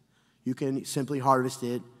tested. You can simply harvest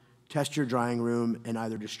it, test your drying room, and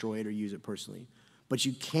either destroy it or use it personally. But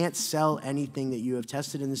you can't sell anything that you have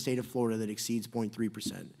tested in the state of Florida that exceeds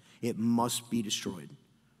 0.3%. It must be destroyed.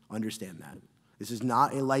 Understand that. This is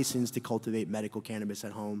not a license to cultivate medical cannabis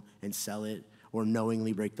at home and sell it or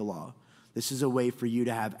knowingly break the law. This is a way for you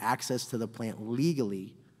to have access to the plant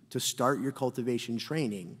legally, to start your cultivation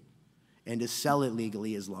training, and to sell it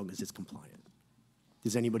legally as long as it's compliant.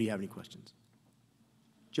 Does anybody have any questions?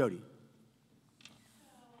 Jody.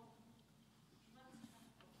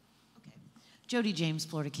 Jody James,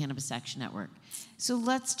 Florida Cannabis Action Network. So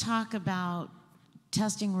let's talk about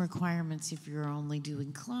testing requirements if you're only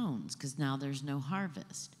doing clones, because now there's no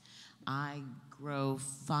harvest. I grow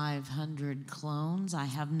 500 clones. I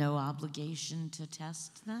have no obligation to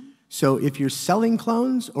test them? So if you're selling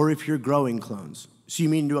clones or if you're growing clones? So you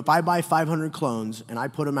mean if I buy 500 clones and I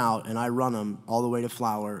put them out and I run them all the way to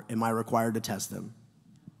flower, am I required to test them?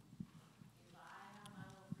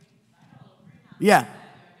 Yeah.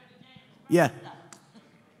 Yeah.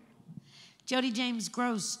 Jody James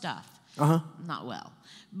grows stuff. Not well.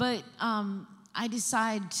 But I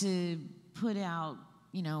decide to put out,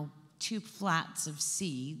 2 flats of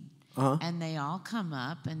seed, and they all come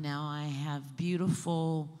up, and now I have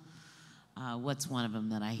beautiful, what's one of them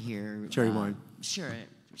that I hear? Cherry wine. Sure.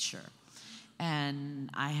 And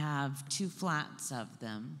I have 2 flats of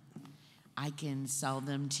them. I can sell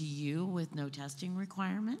them to you with no testing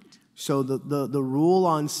requirement? So the rule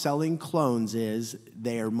on selling clones is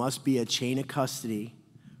there must be a chain of custody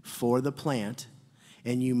for the plant,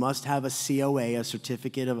 and you must have a COA, a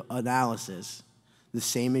certificate of analysis, the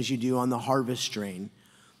same as you do on the harvest strain,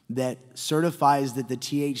 that certifies that the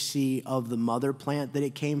THC of the mother plant that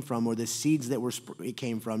it came from, or the seeds that it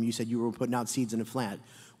came from, you said you were putting out seeds in a plant.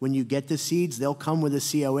 When you get the seeds, they'll come with a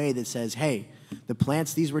COA that says, hey, the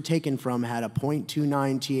plants these were taken from had a 0.29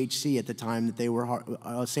 THC at the time that they were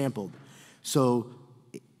sampled. So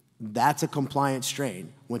that's a compliant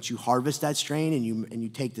strain. Once you harvest that strain and you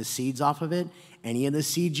take the seeds off of it, any of the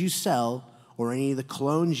seeds you sell or any of the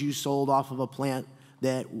clones you sold off of a plant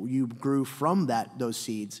that you grew from those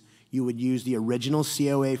seeds, you would use the original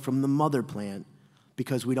COA from the mother plant,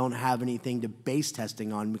 because we don't have anything to base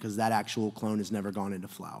testing on because that actual clone has never gone into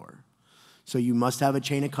flower. So you must have a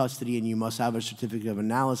chain of custody and you must have a certificate of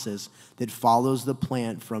analysis that follows the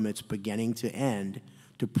plant from its beginning to end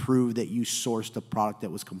to prove that you sourced a product that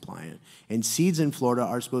was compliant. And seeds in Florida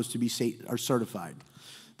are supposed to be certified.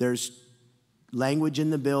 There's language in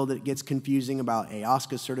the bill that gets confusing about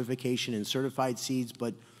FIHCE certification and certified seeds,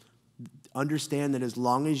 but understand that as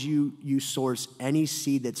long as you source any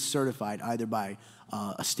seed that's certified either by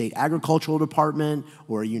a state agricultural department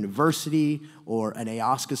or a university or an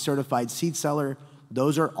FIHCE certified seed seller,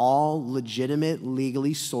 Those are all legitimate,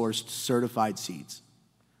 legally sourced, certified seeds.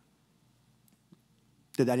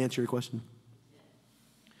 Did that answer your question?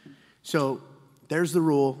 So there's the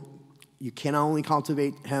rule. You can only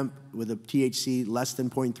cultivate hemp with a THC less than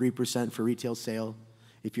 0.3% for retail sale.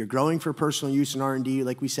 If you're growing for personal use and R&D,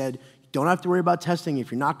 like we said, you don't have to worry about testing.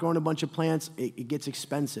 If you're not growing a bunch of plants, it gets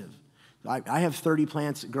expensive. I have 30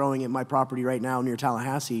 plants growing at my property right now near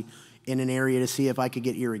Tallahassee in an area to see if I could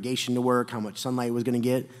get irrigation to work, how much sunlight it was going to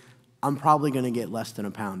get. I'm probably going to get less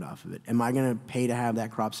than £1 off of it. Am I going to pay to have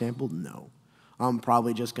that crop sampled? No. I'm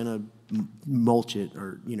probably just going to mulch it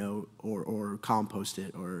or, or compost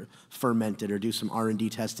it or ferment it or do some R&D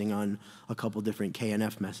testing on a couple different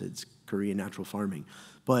KNF methods, Korean natural farming.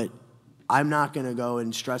 But I'm not going to go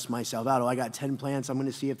and stress myself out. Oh, I got 10 plants. I'm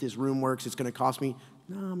going to see if this room works. It's going to cost me.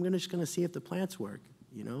 No, I'm just going to see if the plants work,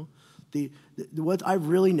 What I've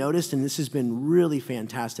really noticed, and this has been really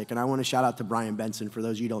fantastic, and I want to shout out to Brian Benson, for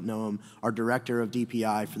those of you who don't know him, our director of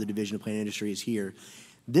DPI for the Division of Plant Industry is here.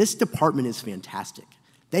 This department is fantastic.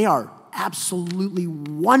 They are absolutely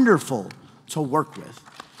wonderful to work with.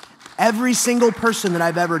 Every single person that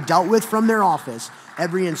I've ever dealt with from their office,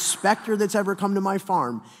 every inspector that's ever come to my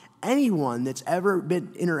farm, anyone that's ever been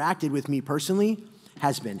interacted with me personally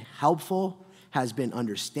has been helpful, has been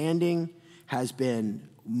understanding, has been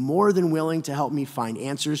more than willing to help me find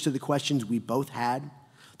answers to the questions we both had.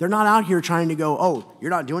 They're not out here trying to go, oh,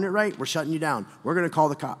 you're not doing it right, we're shutting you down, we're going to call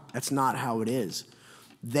the cop. That's not how it is.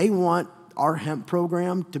 They want our hemp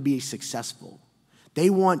program to be successful. They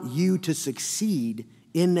want you to succeed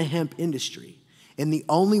in the hemp industry. And the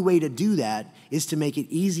only way to do that is to make it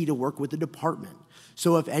easy to work with the department.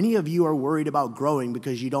 So if any of you are worried about growing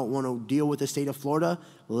because you don't want to deal with the state of Florida,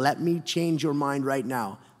 let me change your mind right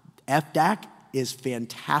now. FDAC is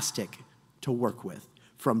fantastic to work with.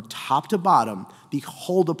 From top to bottom, the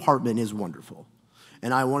whole department is wonderful.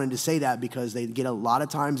 And I wanted to say that because they get a lot of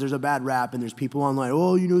times there's a bad rap and there's people online,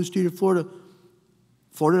 oh, the state of Florida.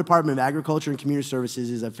 Florida Department of Agriculture and Community Services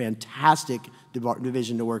is a fantastic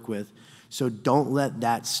division to work with. So don't let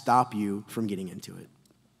that stop you from getting into it.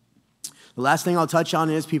 The last thing I'll touch on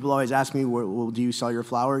is people always ask me, well, do you sell your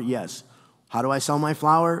flower? Yes. How do I sell my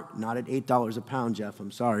flower? Not at $8 a pound, Jeff,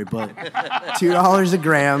 I'm sorry, but $2 a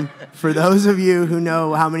gram. For those of you who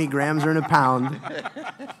know how many grams are in a pound,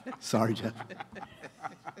 sorry, Jeff.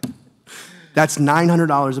 That's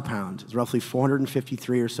 $900 a pound. It's roughly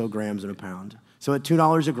 453 or so grams in a pound. So at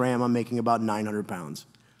 $2 a gram, I'm making about 900 pounds.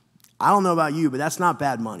 I don't know about you, but that's not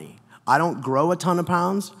bad money. I don't grow a ton of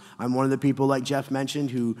pounds. I'm one of the people, like Jeff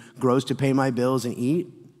mentioned, who grows to pay my bills and eat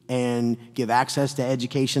and give access to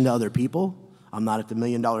education to other people. I'm not at the $1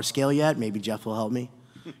 million scale yet. Maybe Jeff will help me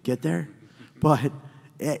get there. But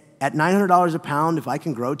at $900 a pound, if I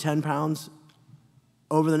can grow 10 pounds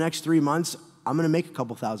over the next 3 months, I'm going to make a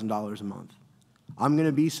couple $1,000s a month. I'm going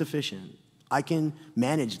to be sufficient. I can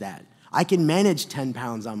manage that. I can manage 10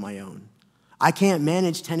 pounds on my own. I can't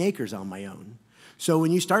manage 10 acres on my own. So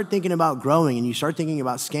when you start thinking about growing and you start thinking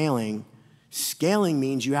about scaling, scaling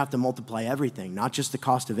means you have to multiply everything, not just the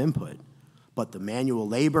cost of input, but the manual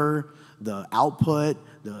labor, the output,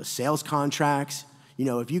 the sales contracts.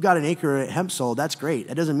 If you got an acre of hemp sold, that's great.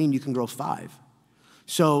 That doesn't mean you can grow 5.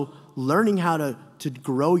 So learning how to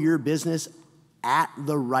grow your business at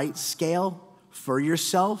the right scale for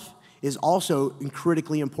yourself is also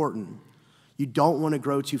critically important. You don't want to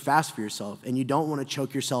grow too fast for yourself, and you don't want to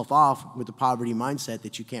choke yourself off with the poverty mindset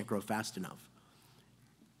that you can't grow fast enough.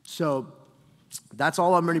 So that's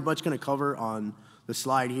all I'm pretty much going to cover on the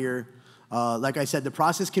slide here. Like I said, the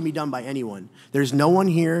process can be done by anyone. There's no one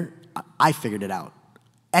here, I figured it out.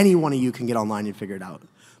 Any one of you can get online and figure it out.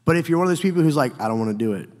 But if you're one of those people who's like, I don't want to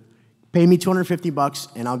do it, pay me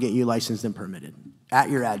 $250 and I'll get you licensed and permitted at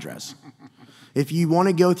your address. If you want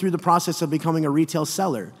to go through the process of becoming a retail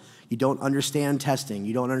seller, you don't understand testing,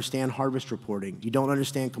 you don't understand harvest reporting, you don't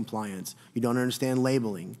understand compliance, you don't understand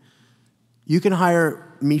labeling, you can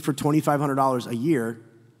hire me for $2,500 a year,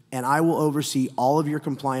 and I will oversee all of your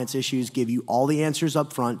compliance issues, give you all the answers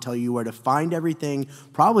up front, tell you where to find everything.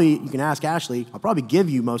 Probably, you can ask Ashley, I'll probably give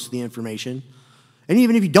you most of the information. And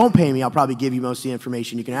even if you don't pay me, I'll probably give you most of the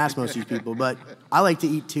information. You can ask most of these people, but I like to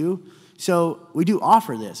eat too. So we do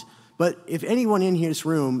offer this. But if anyone in this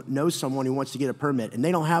room knows someone who wants to get a permit and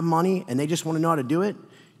they don't have money and they just want to know how to do it,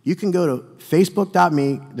 you can go to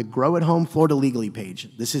facebook.me, the Grow at Home Florida Legally page.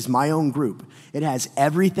 This is my own group. It has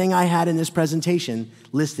everything I had in this presentation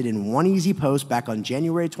listed in one easy post back on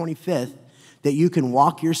January 25th that you can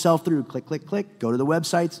walk yourself through. Click, click, click, go to the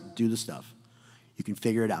websites, do the stuff. You can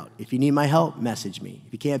figure it out. If you need my help, message me.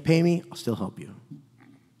 If you can't pay me, I'll still help you.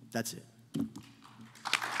 That's it.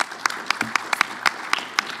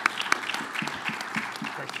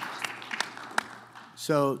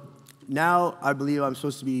 So now I believe I'm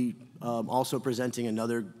supposed to be also presenting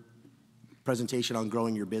another presentation on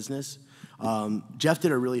growing your business. Jeff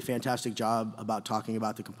did a really fantastic job about talking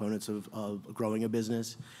about the components of growing a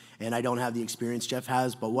business, and I don't have the experience Jeff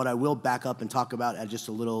has, but what I will back up and talk about at just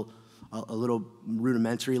a little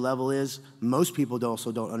rudimentary level is most people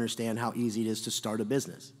also don't understand how easy it is to start a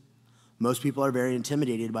business. Most people are very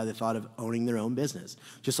intimidated by the thought of owning their own business,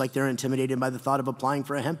 just like they're intimidated by the thought of applying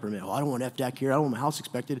for a hemp permit. Well, I don't want FDAC here. I don't want my house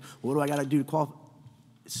inspected. What do I got to do to qualify?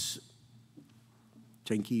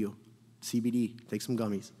 Tranquillo, CBD, take some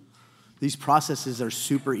gummies. These processes are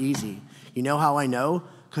super easy. You know how I know?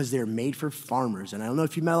 Because they're made for farmers. And I don't know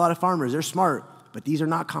if you've met a lot of farmers. They're smart, but these are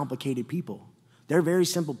not complicated people. They're very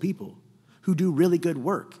simple people who do really good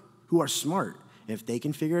work, who are smart. If they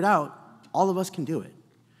can figure it out, all of us can do it.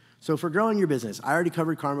 So for growing your business, I already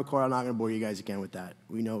covered Carma Core. I'm not going to bore you guys again with that.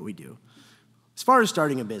 We know what we do. As far as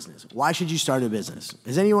starting a business, why should you start a business?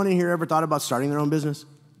 Has anyone in here ever thought about starting their own business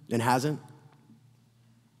and hasn't?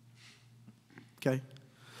 Okay.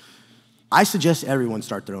 I suggest everyone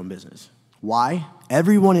start their own business. Why?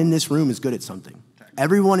 Everyone in this room is good at something.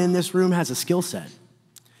 Everyone in this room has a skill set.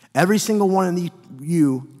 Every single one of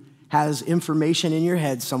you has information in your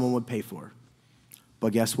head someone would pay for.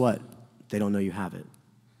 But guess what? They don't know you have it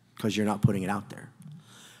because you're not putting it out there.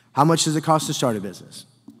 How much does it cost to start a business?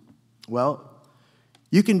 Well,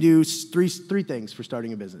 you can do three things for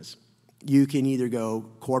starting a business. You can either go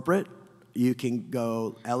corporate, you can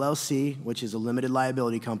go LLC, which is a limited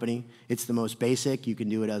liability company. It's the most basic. You can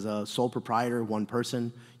do it as a sole proprietor, one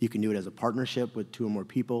person. You can do it as a partnership with 2 or more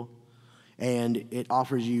people. And it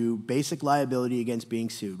offers you basic liability against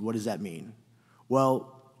being sued. What does that mean?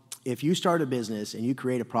 Well, if you start a business and you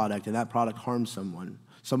create a product and that product harms someone,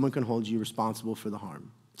 someone can hold you responsible for the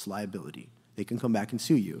harm. It's liability. They can come back and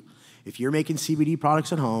sue you. If you're making CBD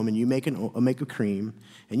products at home and you make a cream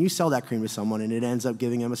and you sell that cream to someone and it ends up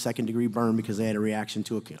giving them a second-degree burn because they had a reaction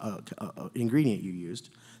to an ingredient you used,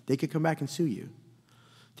 they could come back and sue you.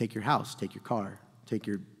 Take your house, take your car, take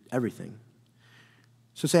your everything.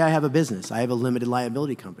 So say I have a business. I have a limited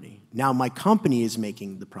liability company. Now my company is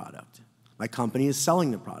making the product. My company is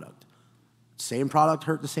selling the product. Same product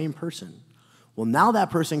hurt the same person. Well, now that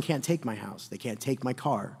person can't take my house. They can't take my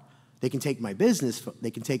car. They can take my business, they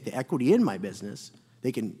can take the equity in my business,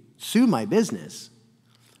 they can sue my business,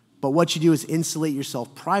 but what you do is insulate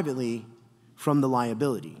yourself privately from the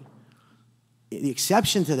liability. The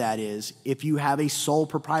exception to that is if you have a sole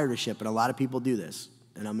proprietorship, and a lot of people do this,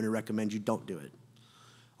 and I'm going to recommend you don't do it.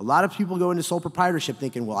 A lot of people go into sole proprietorship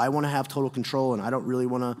thinking, well, I want to have total control, and I don't really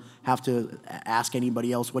want to have to ask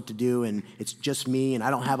anybody else what to do, and it's just me, and I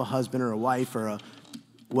don't have a husband or a wife or a,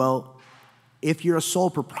 well, if you're a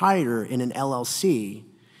sole proprietor in an LLC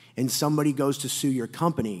and somebody goes to sue your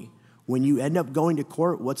company, when you end up going to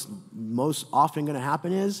court, what's most often going to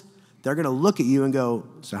happen is they're going to look at you and go,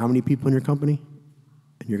 so how many people in your company?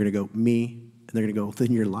 And you're going to go, me. And they're going to go,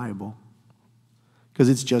 then you're liable because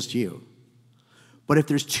it's just you. But if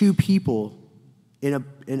there's 2 people in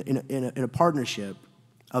a partnership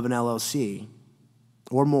of an LLC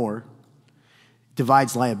or more,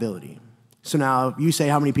 divides liability. So now if you say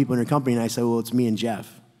how many people in your company, and I say, well, it's me and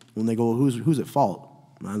Jeff. And they go, well, who's at fault?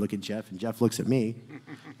 And I look at Jeff, and Jeff looks at me.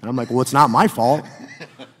 And I'm like, well, it's not my fault.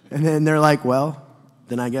 And then they're like, well,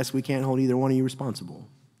 then I guess we can't hold either one of you responsible.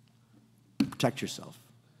 Protect yourself.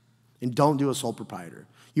 And don't do a sole proprietor.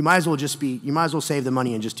 You might as well save the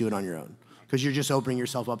money and just do it on your own because you're just opening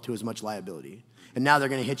yourself up to as much liability. And now they're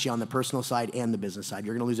going to hit you on the personal side and the business side.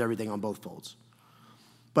 You're going to lose everything on both folds.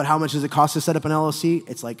 But how much does it cost to set up an LLC?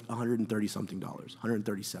 It's like $130-something,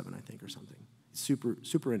 $137, I think, or something. It's super,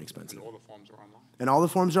 super inexpensive. And all the forms are online. And all the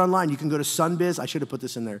forms are online. You can go to Sunbiz. I should have put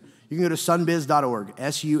this in there. You can go to sunbiz.org,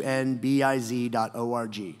 sunbiz.org.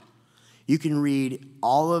 You can read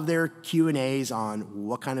all of their Q&As on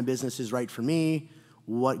what kind of business is right for me,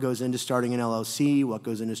 what goes into starting an LLC, what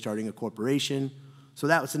goes into starting a corporation. So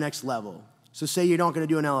that was the next level. So say you're not going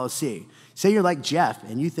to do an LLC. Say you're like Jeff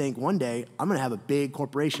and you think one day I'm going to have a big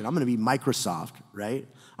corporation. I'm going to be Microsoft, right?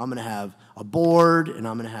 I'm going to have a board and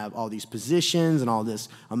I'm going to have all these positions and all this.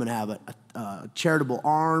 I'm going to have a charitable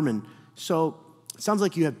arm. And so it sounds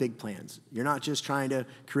like you have big plans. You're not just trying to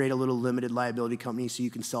create a little limited liability company so you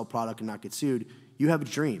can sell product and not get sued. You have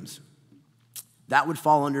dreams. That would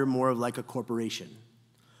fall under more of like a corporation.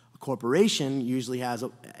 A corporation usually has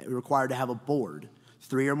required to have a board.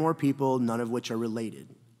 3 or more people, none of which are related,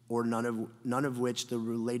 or none of which the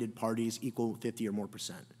related parties equal 50 or more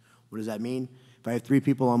 %. What does that mean? If I have 3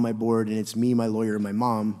 people on my board and it's me, my lawyer, and my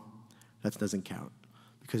mom, that doesn't count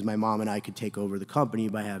because my mom and I could take over the company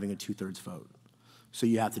by having a 2/3 vote. So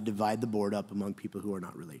you have to divide the board up among people who are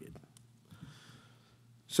not related.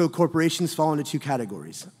 So corporations fall into two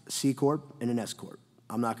categories, a C Corp and an S Corp.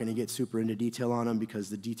 I'm not going to get super into detail on them because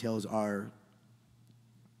the details are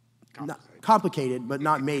not complicated, but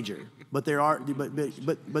not major. But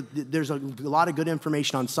there's a lot of good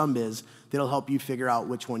information on SumBiz that'll help you figure out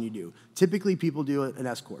which one you do. Typically, people do an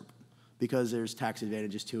S Corp because there's tax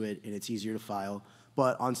advantages to it and it's easier to file.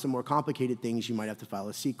 But on some more complicated things, you might have to file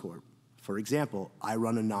a C Corp. For example, I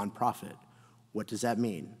run a nonprofit. What does that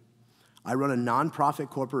mean? I run a nonprofit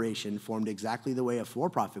corporation formed exactly the way a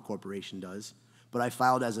for-profit corporation does, but I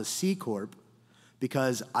filed as a C Corp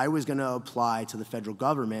because I was going to apply to the federal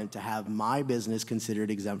government to have my business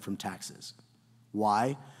considered exempt from taxes.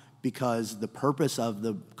 Why? Because the purpose of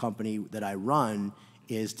the company that I run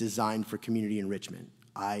is designed for community enrichment.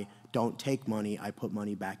 I don't take money, I put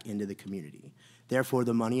money back into the community. Therefore,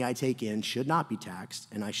 the money I take in should not be taxed,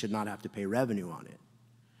 and I should not have to pay revenue on it.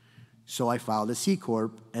 So I filed a C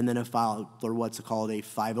Corp, and then I filed for what's called a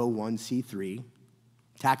 501c3,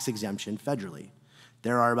 tax exemption federally.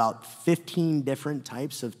 There are about 15 different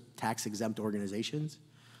types of tax-exempt organizations.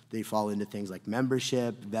 They fall into things like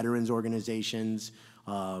membership, veterans organizations,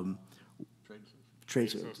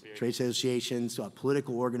 trade associations,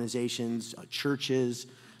 political organizations, churches.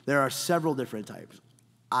 There are several different types.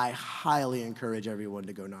 I highly encourage everyone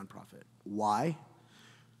to go nonprofit. Why?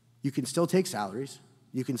 You can still take salaries.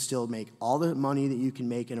 You can still make all the money that you can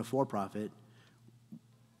make in a for-profit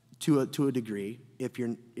to a degree if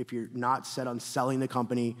you're not set on selling the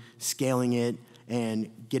company, scaling it, and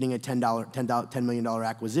getting a $10 million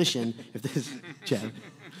acquisition. If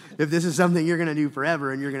this is something you're going to do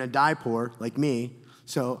forever and you're going to die poor like me,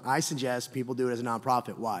 so I suggest people do it as a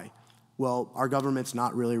nonprofit. Why? Well, our government's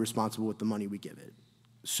not really responsible with the money we give it.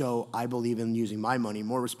 So I believe in using my money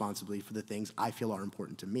more responsibly for the things I feel are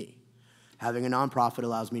important to me. Having a nonprofit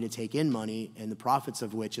allows me to take in money, and the profits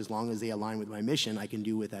of which, as long as they align with my mission, I can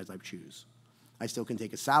do with as I choose. I still can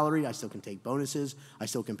take a salary, I still can take bonuses, I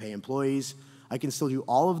still can pay employees. I can still do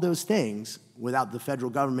all of those things without the federal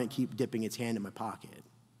government keep dipping its hand in my pocket.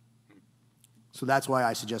 So that's why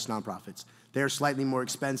I suggest nonprofits. They're slightly more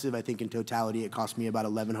expensive. I think in totality it cost me about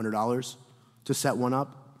 $1,100 to set one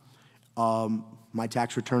up. My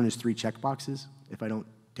tax return is 3 checkboxes if I don't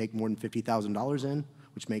take more than $50,000 in,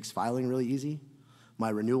 which makes filing really easy. My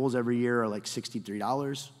renewals every year are like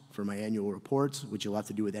 $63 for my annual reports, which you'll have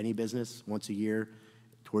to do with any business once a year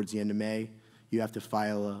towards the end of May. You have to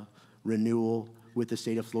file a renewal with the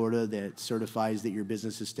state of Florida that certifies that your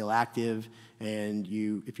business is still active, and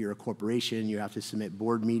if you're a corporation, you have to submit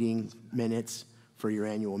board meeting minutes for your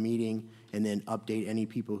annual meeting and then update any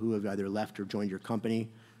people who have either left or joined your company.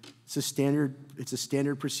 It's a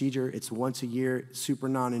standard procedure. It's once a year, super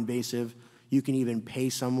non-invasive. You can even pay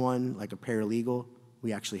someone like a paralegal.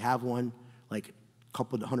 We actually have one, like a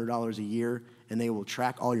couple of $100 a year, and they will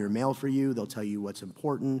track all your mail for you. They'll tell you what's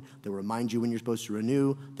important. They'll remind you when you're supposed to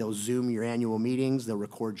renew. They'll Zoom your annual meetings. They'll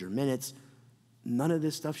record your minutes. None of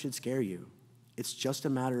this stuff should scare you. It's just a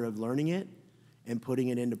matter of learning it and putting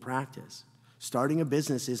it into practice. Starting a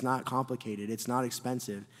business is not complicated. It's not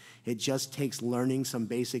expensive. It just takes learning some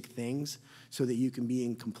basic things so that you can be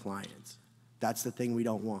in compliance. That's the thing we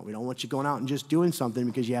don't want. We don't want you going out and just doing something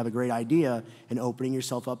because you have a great idea and opening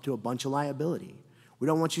yourself up to a bunch of liability. We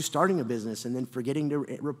don't want you starting a business and then forgetting to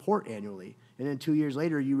report annually. And then 2 years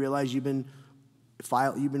later, you realize you've been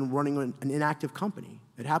running an inactive company.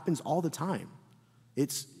 It happens all the time.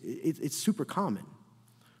 It's super common,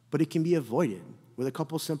 but it can be avoided with a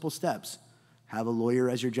couple simple steps. Have a lawyer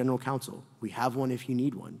as your general counsel. We have one if you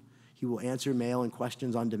need one. He will answer mail and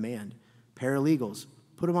questions on demand. Paralegals,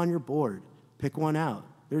 put them on your board. Pick one out.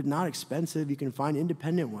 They're not expensive. You can find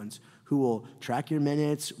independent ones who will track your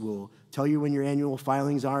minutes, will tell you when your annual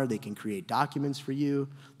filings are. They can create documents for you.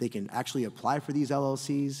 They can actually apply for these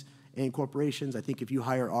LLCs and corporations. I think if you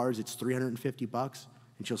hire ours, it's $350,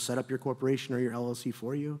 and she'll set up your corporation or your LLC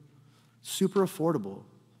for you. Super affordable,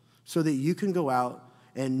 so that you can go out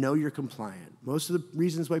and know you're compliant. Most of the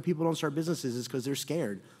reasons why people don't start businesses is because they're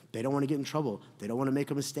scared. They don't want to get in trouble. They don't want to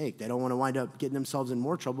make a mistake. They don't want to wind up getting themselves in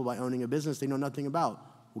more trouble by owning a business they know nothing about.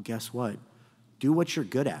 Well, guess what? Do what you're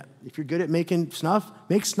good at. If you're good at making snuff,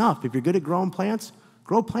 make snuff. If you're good at growing plants,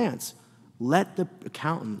 grow plants. Let the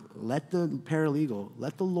accountant, let the paralegal,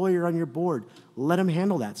 let the lawyer on your board, let them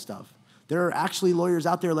handle that stuff. There are actually lawyers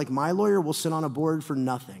out there, like my lawyer will sit on a board for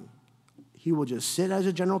nothing. He will just sit as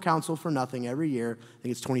a general counsel for nothing every year. I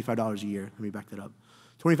think it's $25 a year. Let me back that up.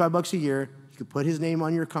 $25 a year. You could put his name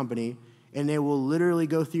on your company, and they will literally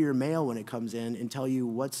go through your mail when it comes in and tell you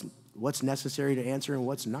what's necessary to answer and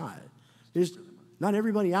what's not. Not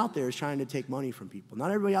everybody out there is trying to take money from people.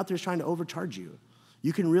 Not everybody out there is trying to overcharge you.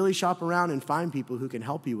 You can really shop around and find people who can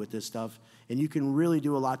help you with this stuff, and you can really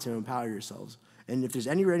do a lot to empower yourselves. And if there's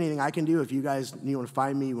anything I can do, if you guys want to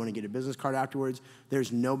find me, you want to get a business card afterwards,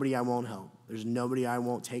 there's nobody I won't help. There's nobody I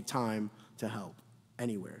won't take time to help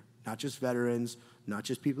anywhere. Not just veterans, not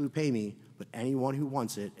just people who pay me, but anyone who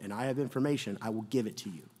wants it, and I have information, I will give it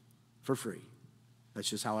to you for free. That's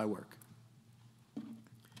just how I work.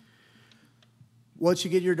 Once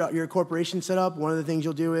you get your corporation set up, one of the things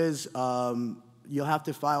you'll do is you'll have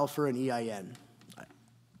to file for an EIN.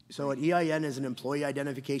 So an EIN is an employee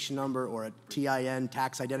identification number, or a TIN,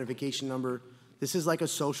 tax identification number. This is like a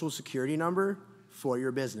social security number for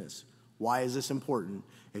your business. Why is this important?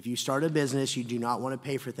 If you start a business, you do not want to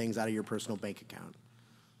pay for things out of your personal bank account.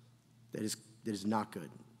 That is not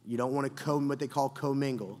good. You don't want to what they call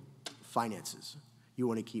commingle finances. You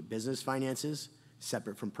want to keep business finances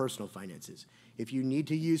separate from personal finances. If you need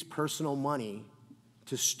to use personal money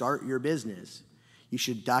to start your business, you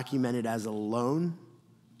should document it as a loan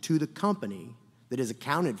to the company that is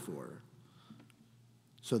accounted for.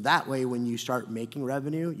 So that way, when you start making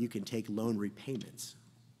revenue, you can take loan repayments.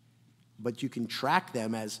 But you can track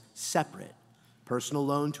them as separate. Personal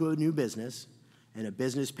loan to a new business and a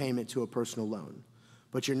business payment to a personal loan.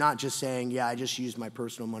 But you're not just saying, yeah, I just used my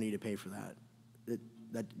personal money to pay for that.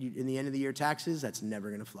 In the end of the year taxes, that's never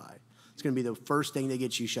going to fly. It's going to be the first thing that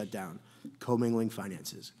gets you shut down, commingling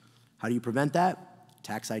finances. How do you prevent that?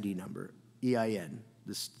 Tax ID number, EIN,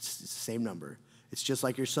 it's the same number. It's just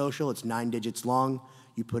like your social. It's 9 digits long.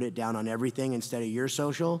 You put it down on everything instead of your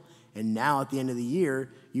social, and now at the end of the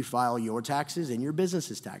year, you file your taxes and your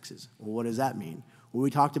business's taxes. Well, what does that mean? Well, we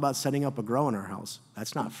talked about setting up a grow in our house.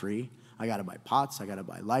 That's not free. I got to buy pots. I got to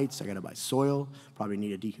buy lights. I got to buy soil. Probably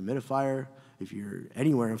need a dehumidifier. If you're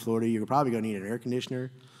anywhere in Florida, you're probably going to need an air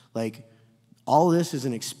conditioner. Like, all this is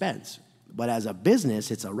an expense. But as a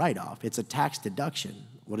business, it's a write-off. It's a tax deduction.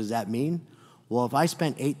 What does that mean? Well, if I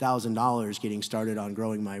spent $8,000 getting started on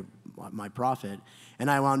growing my profit,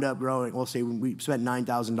 and I wound up growing, we'll say we spent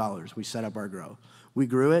 $9,000. We set up our grow. We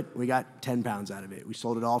grew it. We got 10 pounds out of it. We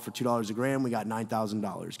sold it all for $2 a gram. We got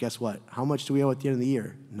 $9,000. Guess what? How much do we owe at the end of the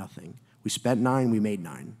year? Nothing. We spent 9. We made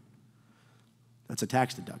 9. That's a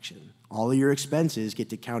tax deduction. All of your expenses get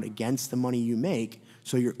to count against the money you make,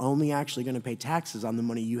 so you're only actually going to pay taxes on the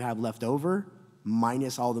money you have left over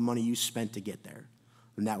minus all the money you spent to get there.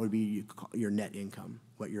 And that would be your net income,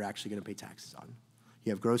 what you're actually going to pay taxes on.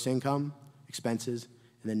 You have gross income, expenses,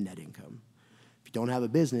 and then net income. If you don't have a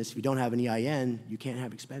business, if you don't have an EIN, you can't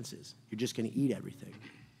have expenses. You're just going to eat everything.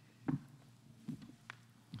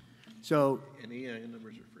 So, And EIN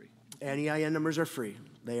numbers are free. And EIN numbers are free.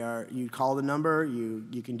 They are, you call the number,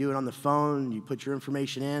 you can do it on the phone, you put your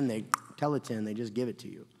information in, they tell a TIN, they just give it to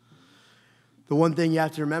you. The one thing you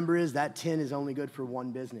have to remember is that TIN is only good for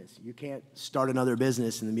one business. You can't start another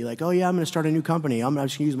business and then be like, oh yeah, I'm going to start a new company. I'm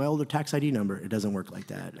just going to use my older tax ID number. It doesn't work like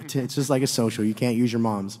that. It's just like a social. You can't use your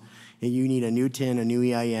mom's. And you need a new TIN, a new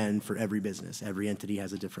EIN for every business. Every entity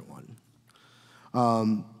has a different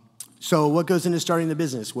one. So what goes into starting the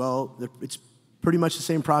business? Well, it's pretty much the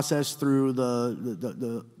same process through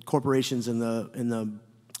the corporations and the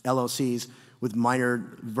LLCs with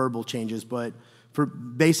minor verbal changes, but for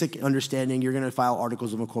basic understanding, you're going to file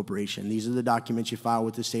articles of incorporation. These are the documents you file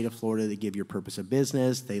with the state of Florida that give your purpose of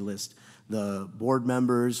business. They list the board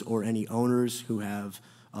members or any owners who have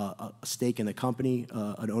a stake in the company,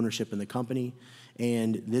 an ownership in the company.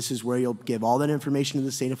 And this is where you'll give all that information to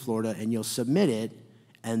the state of Florida, and you'll submit it,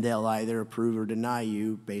 and they'll either approve or deny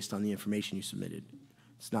you based on the information you submitted.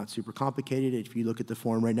 It's not super complicated. If you look at the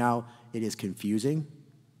form right now, it is confusing,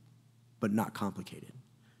 but not complicated.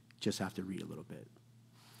 Just have to read a little bit.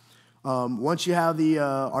 Once you have the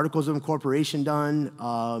articles of incorporation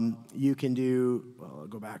done, you can do, well, I'll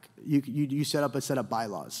go back. You set up a set of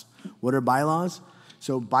bylaws. What are bylaws?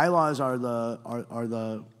 So bylaws are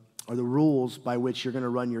the rules by which you're going to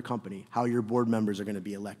run your company, how your board members are going to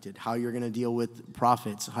be elected, how you're going to deal with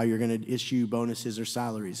profits, how you're going to issue bonuses or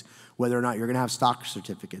salaries, whether or not you're going to have stock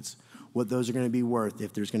certificates, what those are going to be worth,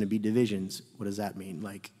 if there's going to be divisions. What does that mean?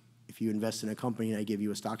 Like, if you invest in a company and I give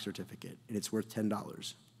you a stock certificate and it's worth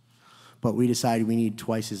 $10, but we decide we need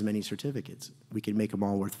twice as many certificates, we can make them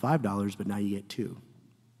all worth $5, but now you get 2.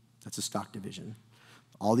 That's a stock division.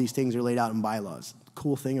 All these things are laid out in bylaws. The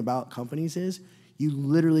cool thing about companies is you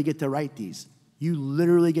literally get to write these. You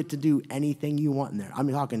literally get to do anything you want in there. I'm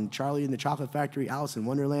talking Charlie in the Chocolate Factory, Alice in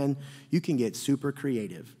Wonderland. You can get super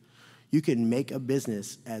creative. You can make a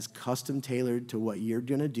business as custom tailored to what you're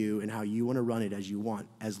going to do and how you want to run it as you want,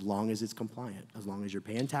 as long as it's compliant. As long as you're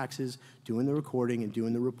paying taxes, doing the recording, and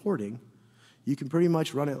doing the reporting, You can pretty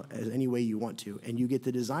much run it as any way you want to, and you get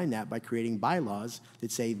to design that by creating bylaws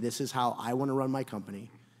that say, this is how I want to run my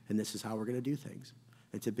company, and this is how we're going to do things.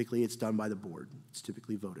 And typically, it's done by the board. It's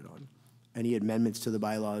typically voted on. Any amendments to the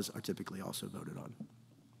bylaws are typically also voted on.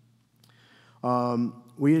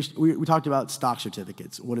 We talked about stock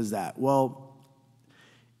certificates. What is that? Well,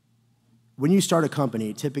 when you start a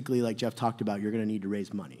company, typically, like Jeff talked about, you're going to need to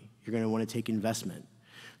raise money. You're going to want to take investment.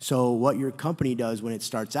 So what your company does when it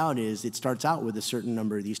starts out is it starts out with a certain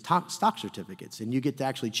number of these stock certificates, and you get to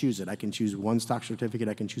actually choose it. I can choose 1 stock certificate.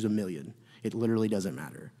 I can choose 1 million. It literally doesn't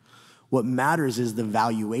matter. What matters is the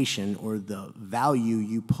valuation or the value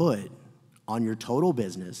you put on your total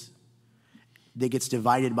business that gets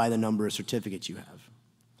divided by the number of certificates you have.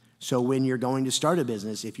 So when you're going to start a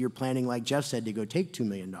business, if you're planning, like Jeff said, to go take $2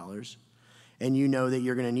 million, and you know that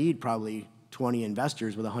you're going to need probably 20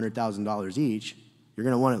 investors with $100,000 each, you're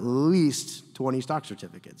going to want at least 20 stock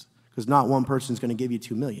certificates, because not one person's going to give you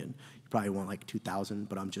 2 million. You probably want like 2,000,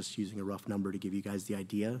 but I'm just using a rough number to give you guys the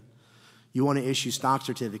idea. You want to issue stock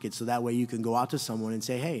certificates so that way you can go out to someone and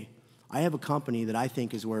say, hey, I have a company that I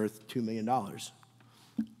think is worth $2 million.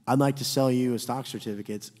 I'd like to sell you a stock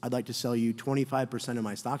certificates. I'd like to sell you 25% of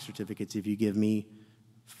my stock certificates if you give me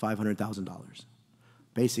 $500,000.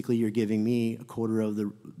 Basically, you're giving me a quarter of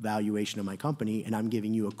the valuation of my company, and I'm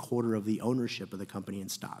giving you a quarter of the ownership of the company in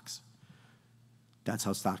stocks. That's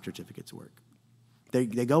how stock certificates work.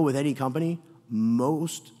 They go with any company.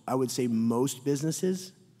 I would say most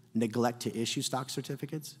businesses neglect to issue stock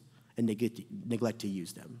certificates and neglect to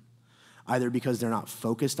use them, either because they're not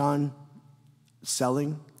focused on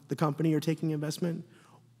selling the company or taking investment,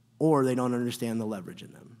 or they don't understand the leverage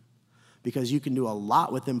in them. Because you can do a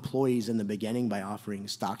lot with employees in the beginning by offering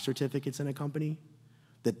stock certificates in a company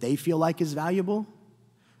that they feel like is valuable,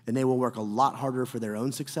 and they will work a lot harder for their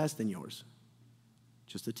own success than yours.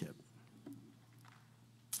 Just a tip.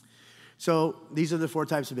 So these are the 4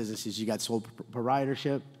 types of businesses. You got sole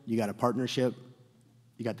proprietorship, you got a partnership,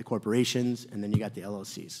 you got the corporations, and then you got the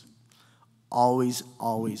LLCs. Always,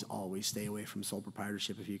 always, always stay away from sole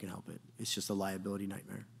proprietorship if you can help it. It's just a liability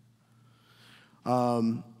nightmare.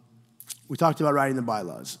 We talked about writing the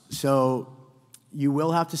bylaws. So you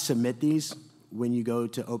will have to submit these when you go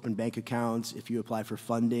to open bank accounts, if you apply for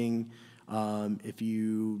funding, if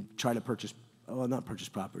you try to purchase, well, not purchase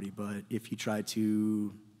property, but if you try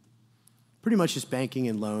to pretty much just banking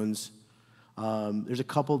and loans. There's a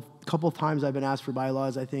couple times I've been asked for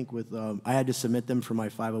bylaws, I think, with, I had to submit them for my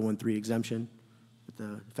 501(c) exemption at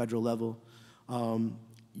the federal level.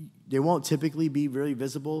 They won't typically be very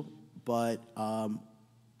visible, but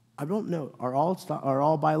I don't know. Are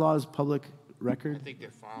all bylaws public record? I think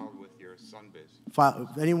they're filed with your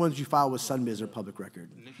SunBiz. Any ones you file with SunBiz are public record.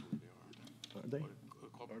 Initially they are. Are they?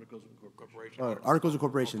 Articles of incorporation. Articles of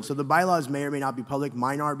incorporation. So the bylaws may or may not be public.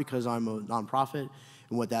 Mine are because I'm a nonprofit,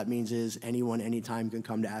 and what that means is anyone, anytime can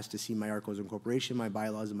come to ask to see my articles of incorporation, my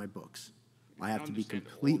bylaws, and my books. I have to be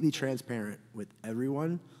completely transparent with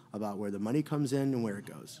everyone about where the money comes in and where it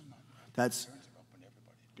goes. That's,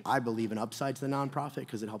 I believe, an upside to the nonprofit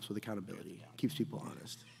because it helps with accountability, keeps people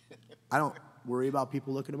honest. I don't worry about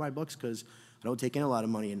people looking at my books because I don't take in a lot of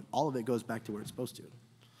money, and all of it goes back to where it's supposed to.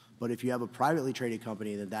 But if you have a privately traded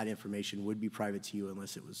company, then that information would be private to you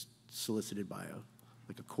unless it was solicited by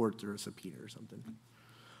a court or a subpoena or something.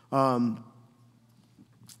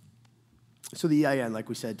 So the EIN, like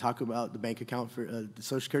we said, talk about the bank account for the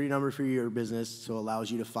social security number for your business, so it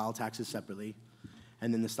allows you to file taxes separately,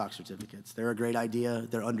 and then the stock certificates. They're a great idea.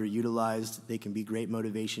 They're underutilized. They can be great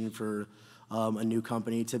motivation for a new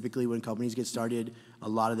company. Typically, when companies get started, a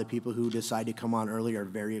lot of the people who decide to come on early are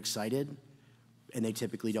very excited, and they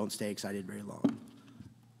typically don't stay excited very long.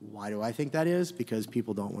 Why do I think that is? Because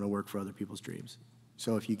people don't want to work for other people's dreams.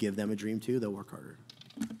 So if you give them a dream too, they'll work harder.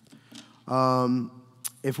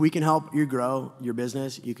 If we can help you grow your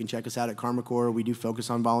business, you can check us out at Carma Corps. We do focus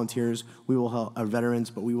on volunteers. We will help our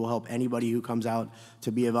veterans, but we will help anybody who comes out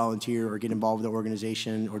to be a volunteer or get involved with the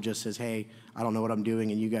organization or just says, hey, I don't know what I'm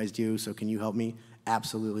doing and you guys do, so can you help me?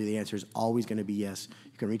 Absolutely. The answer is always going to be yes.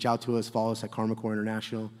 You can reach out to us, follow us at Carma Corps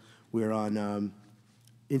International. We're on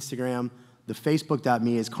Instagram. The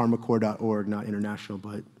Facebook.me is karmacorps.org, not international,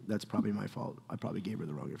 but that's probably my fault. I probably gave her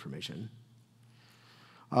the wrong information.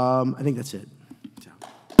 I think that's it. So.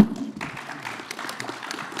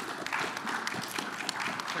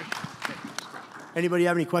 Anybody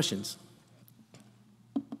have any questions?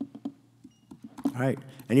 All right.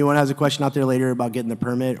 Anyone has a question out there later about getting the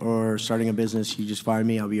permit or starting a business, you just find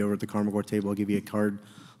me. I'll be over at the Carma Corps table. I'll give you a card.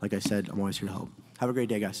 Like I said, I'm always here to help. Have a great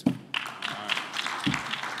day, guys.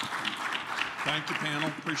 Thank you, panel.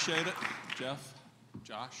 Appreciate it. Jeff,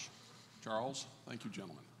 Josh. Charles, thank you,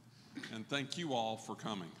 gentlemen. And thank you all for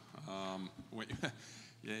coming.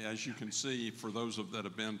 Yeah, as you can see, for those that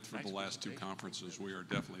have been through the last 2 conferences, we are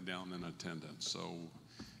definitely down in attendance. So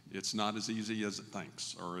it's not as easy as it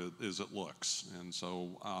thinks or as it looks. And so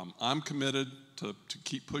I'm committed to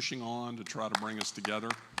keep pushing on to try to bring us together.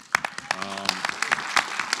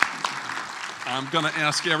 I'm going to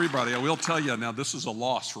ask everybody, I will tell you, now this is a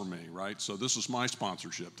loss for me, right? So this is my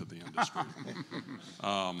sponsorship to the industry.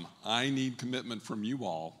 I need commitment from you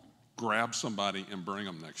all. Grab somebody and bring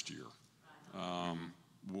them next year.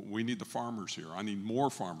 We need the farmers here. I need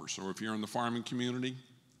more farmers. So if you're in the farming community,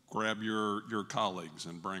 grab your colleagues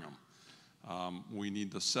and bring them. We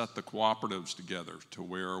need to set the cooperatives together to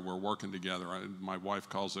where we're working together. My wife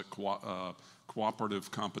calls it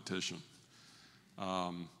cooperative competition.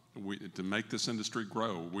 To make this industry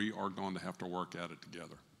grow, we are going to have to work at it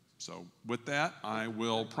together. So with that, I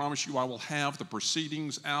will promise you I will have the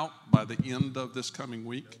proceedings out by the end of this coming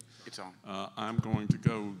week. It's on. I'm going to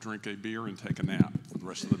go drink a beer and take a nap for the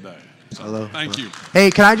rest of the day. So, Hello. Thank you.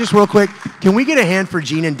 Hey, can I just real quick, can we get a hand for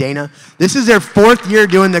Gene and Dana? This is their 4th year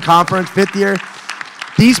doing the conference, 5th year.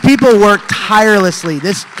 These people work tirelessly.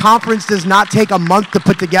 This conference does not take a month to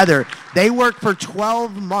put together. They work for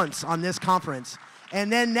 12 months on this conference. And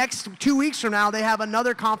then next 2 weeks from now, they have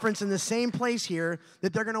another conference in the same place here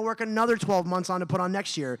that they're going to work another 12 months on to put on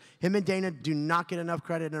next year. Him and Dana do not get enough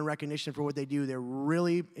credit and recognition for what they do. They're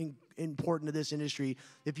really important to this industry.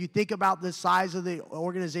 If you think about the size of the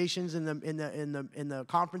organizations in the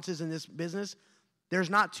conferences in this business, there's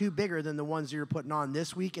not 2 bigger than the ones you're putting on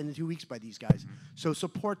this week and the 2 weeks by these guys. So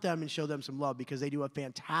support them and show them some love because they do a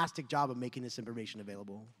fantastic job of making this information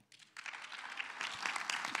available.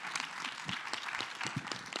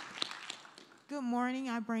 Good morning.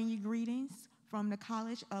 I bring you greetings from the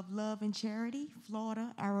College of Love and Charity,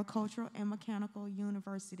 Florida Agricultural and Mechanical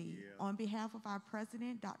University. Yeah. On behalf of our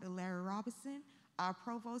president, Dr. Larry Robinson, our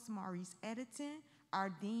provost, Maurice Editon, our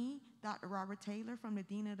dean, Dr. Robert Taylor from the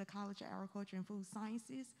Dean of the College of Agriculture and Food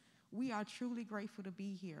Sciences, we are truly grateful to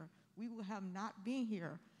be here. We would have not been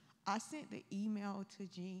here. I sent the email to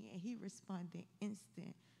Gene and he responded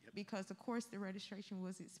instant because of course the registration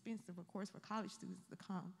was expensive, of course, for college students to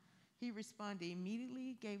come. He responded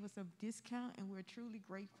immediately, gave us a discount, and we're truly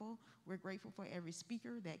grateful. We're grateful for every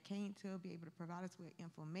speaker that came to be able to provide us with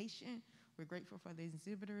information. We're grateful for the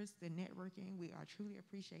exhibitors, the networking. We are truly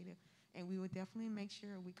appreciative, and we will definitely make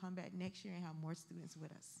sure we come back next year and have more students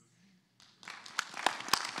with us.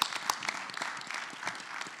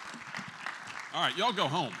 All right, y'all go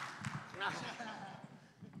home.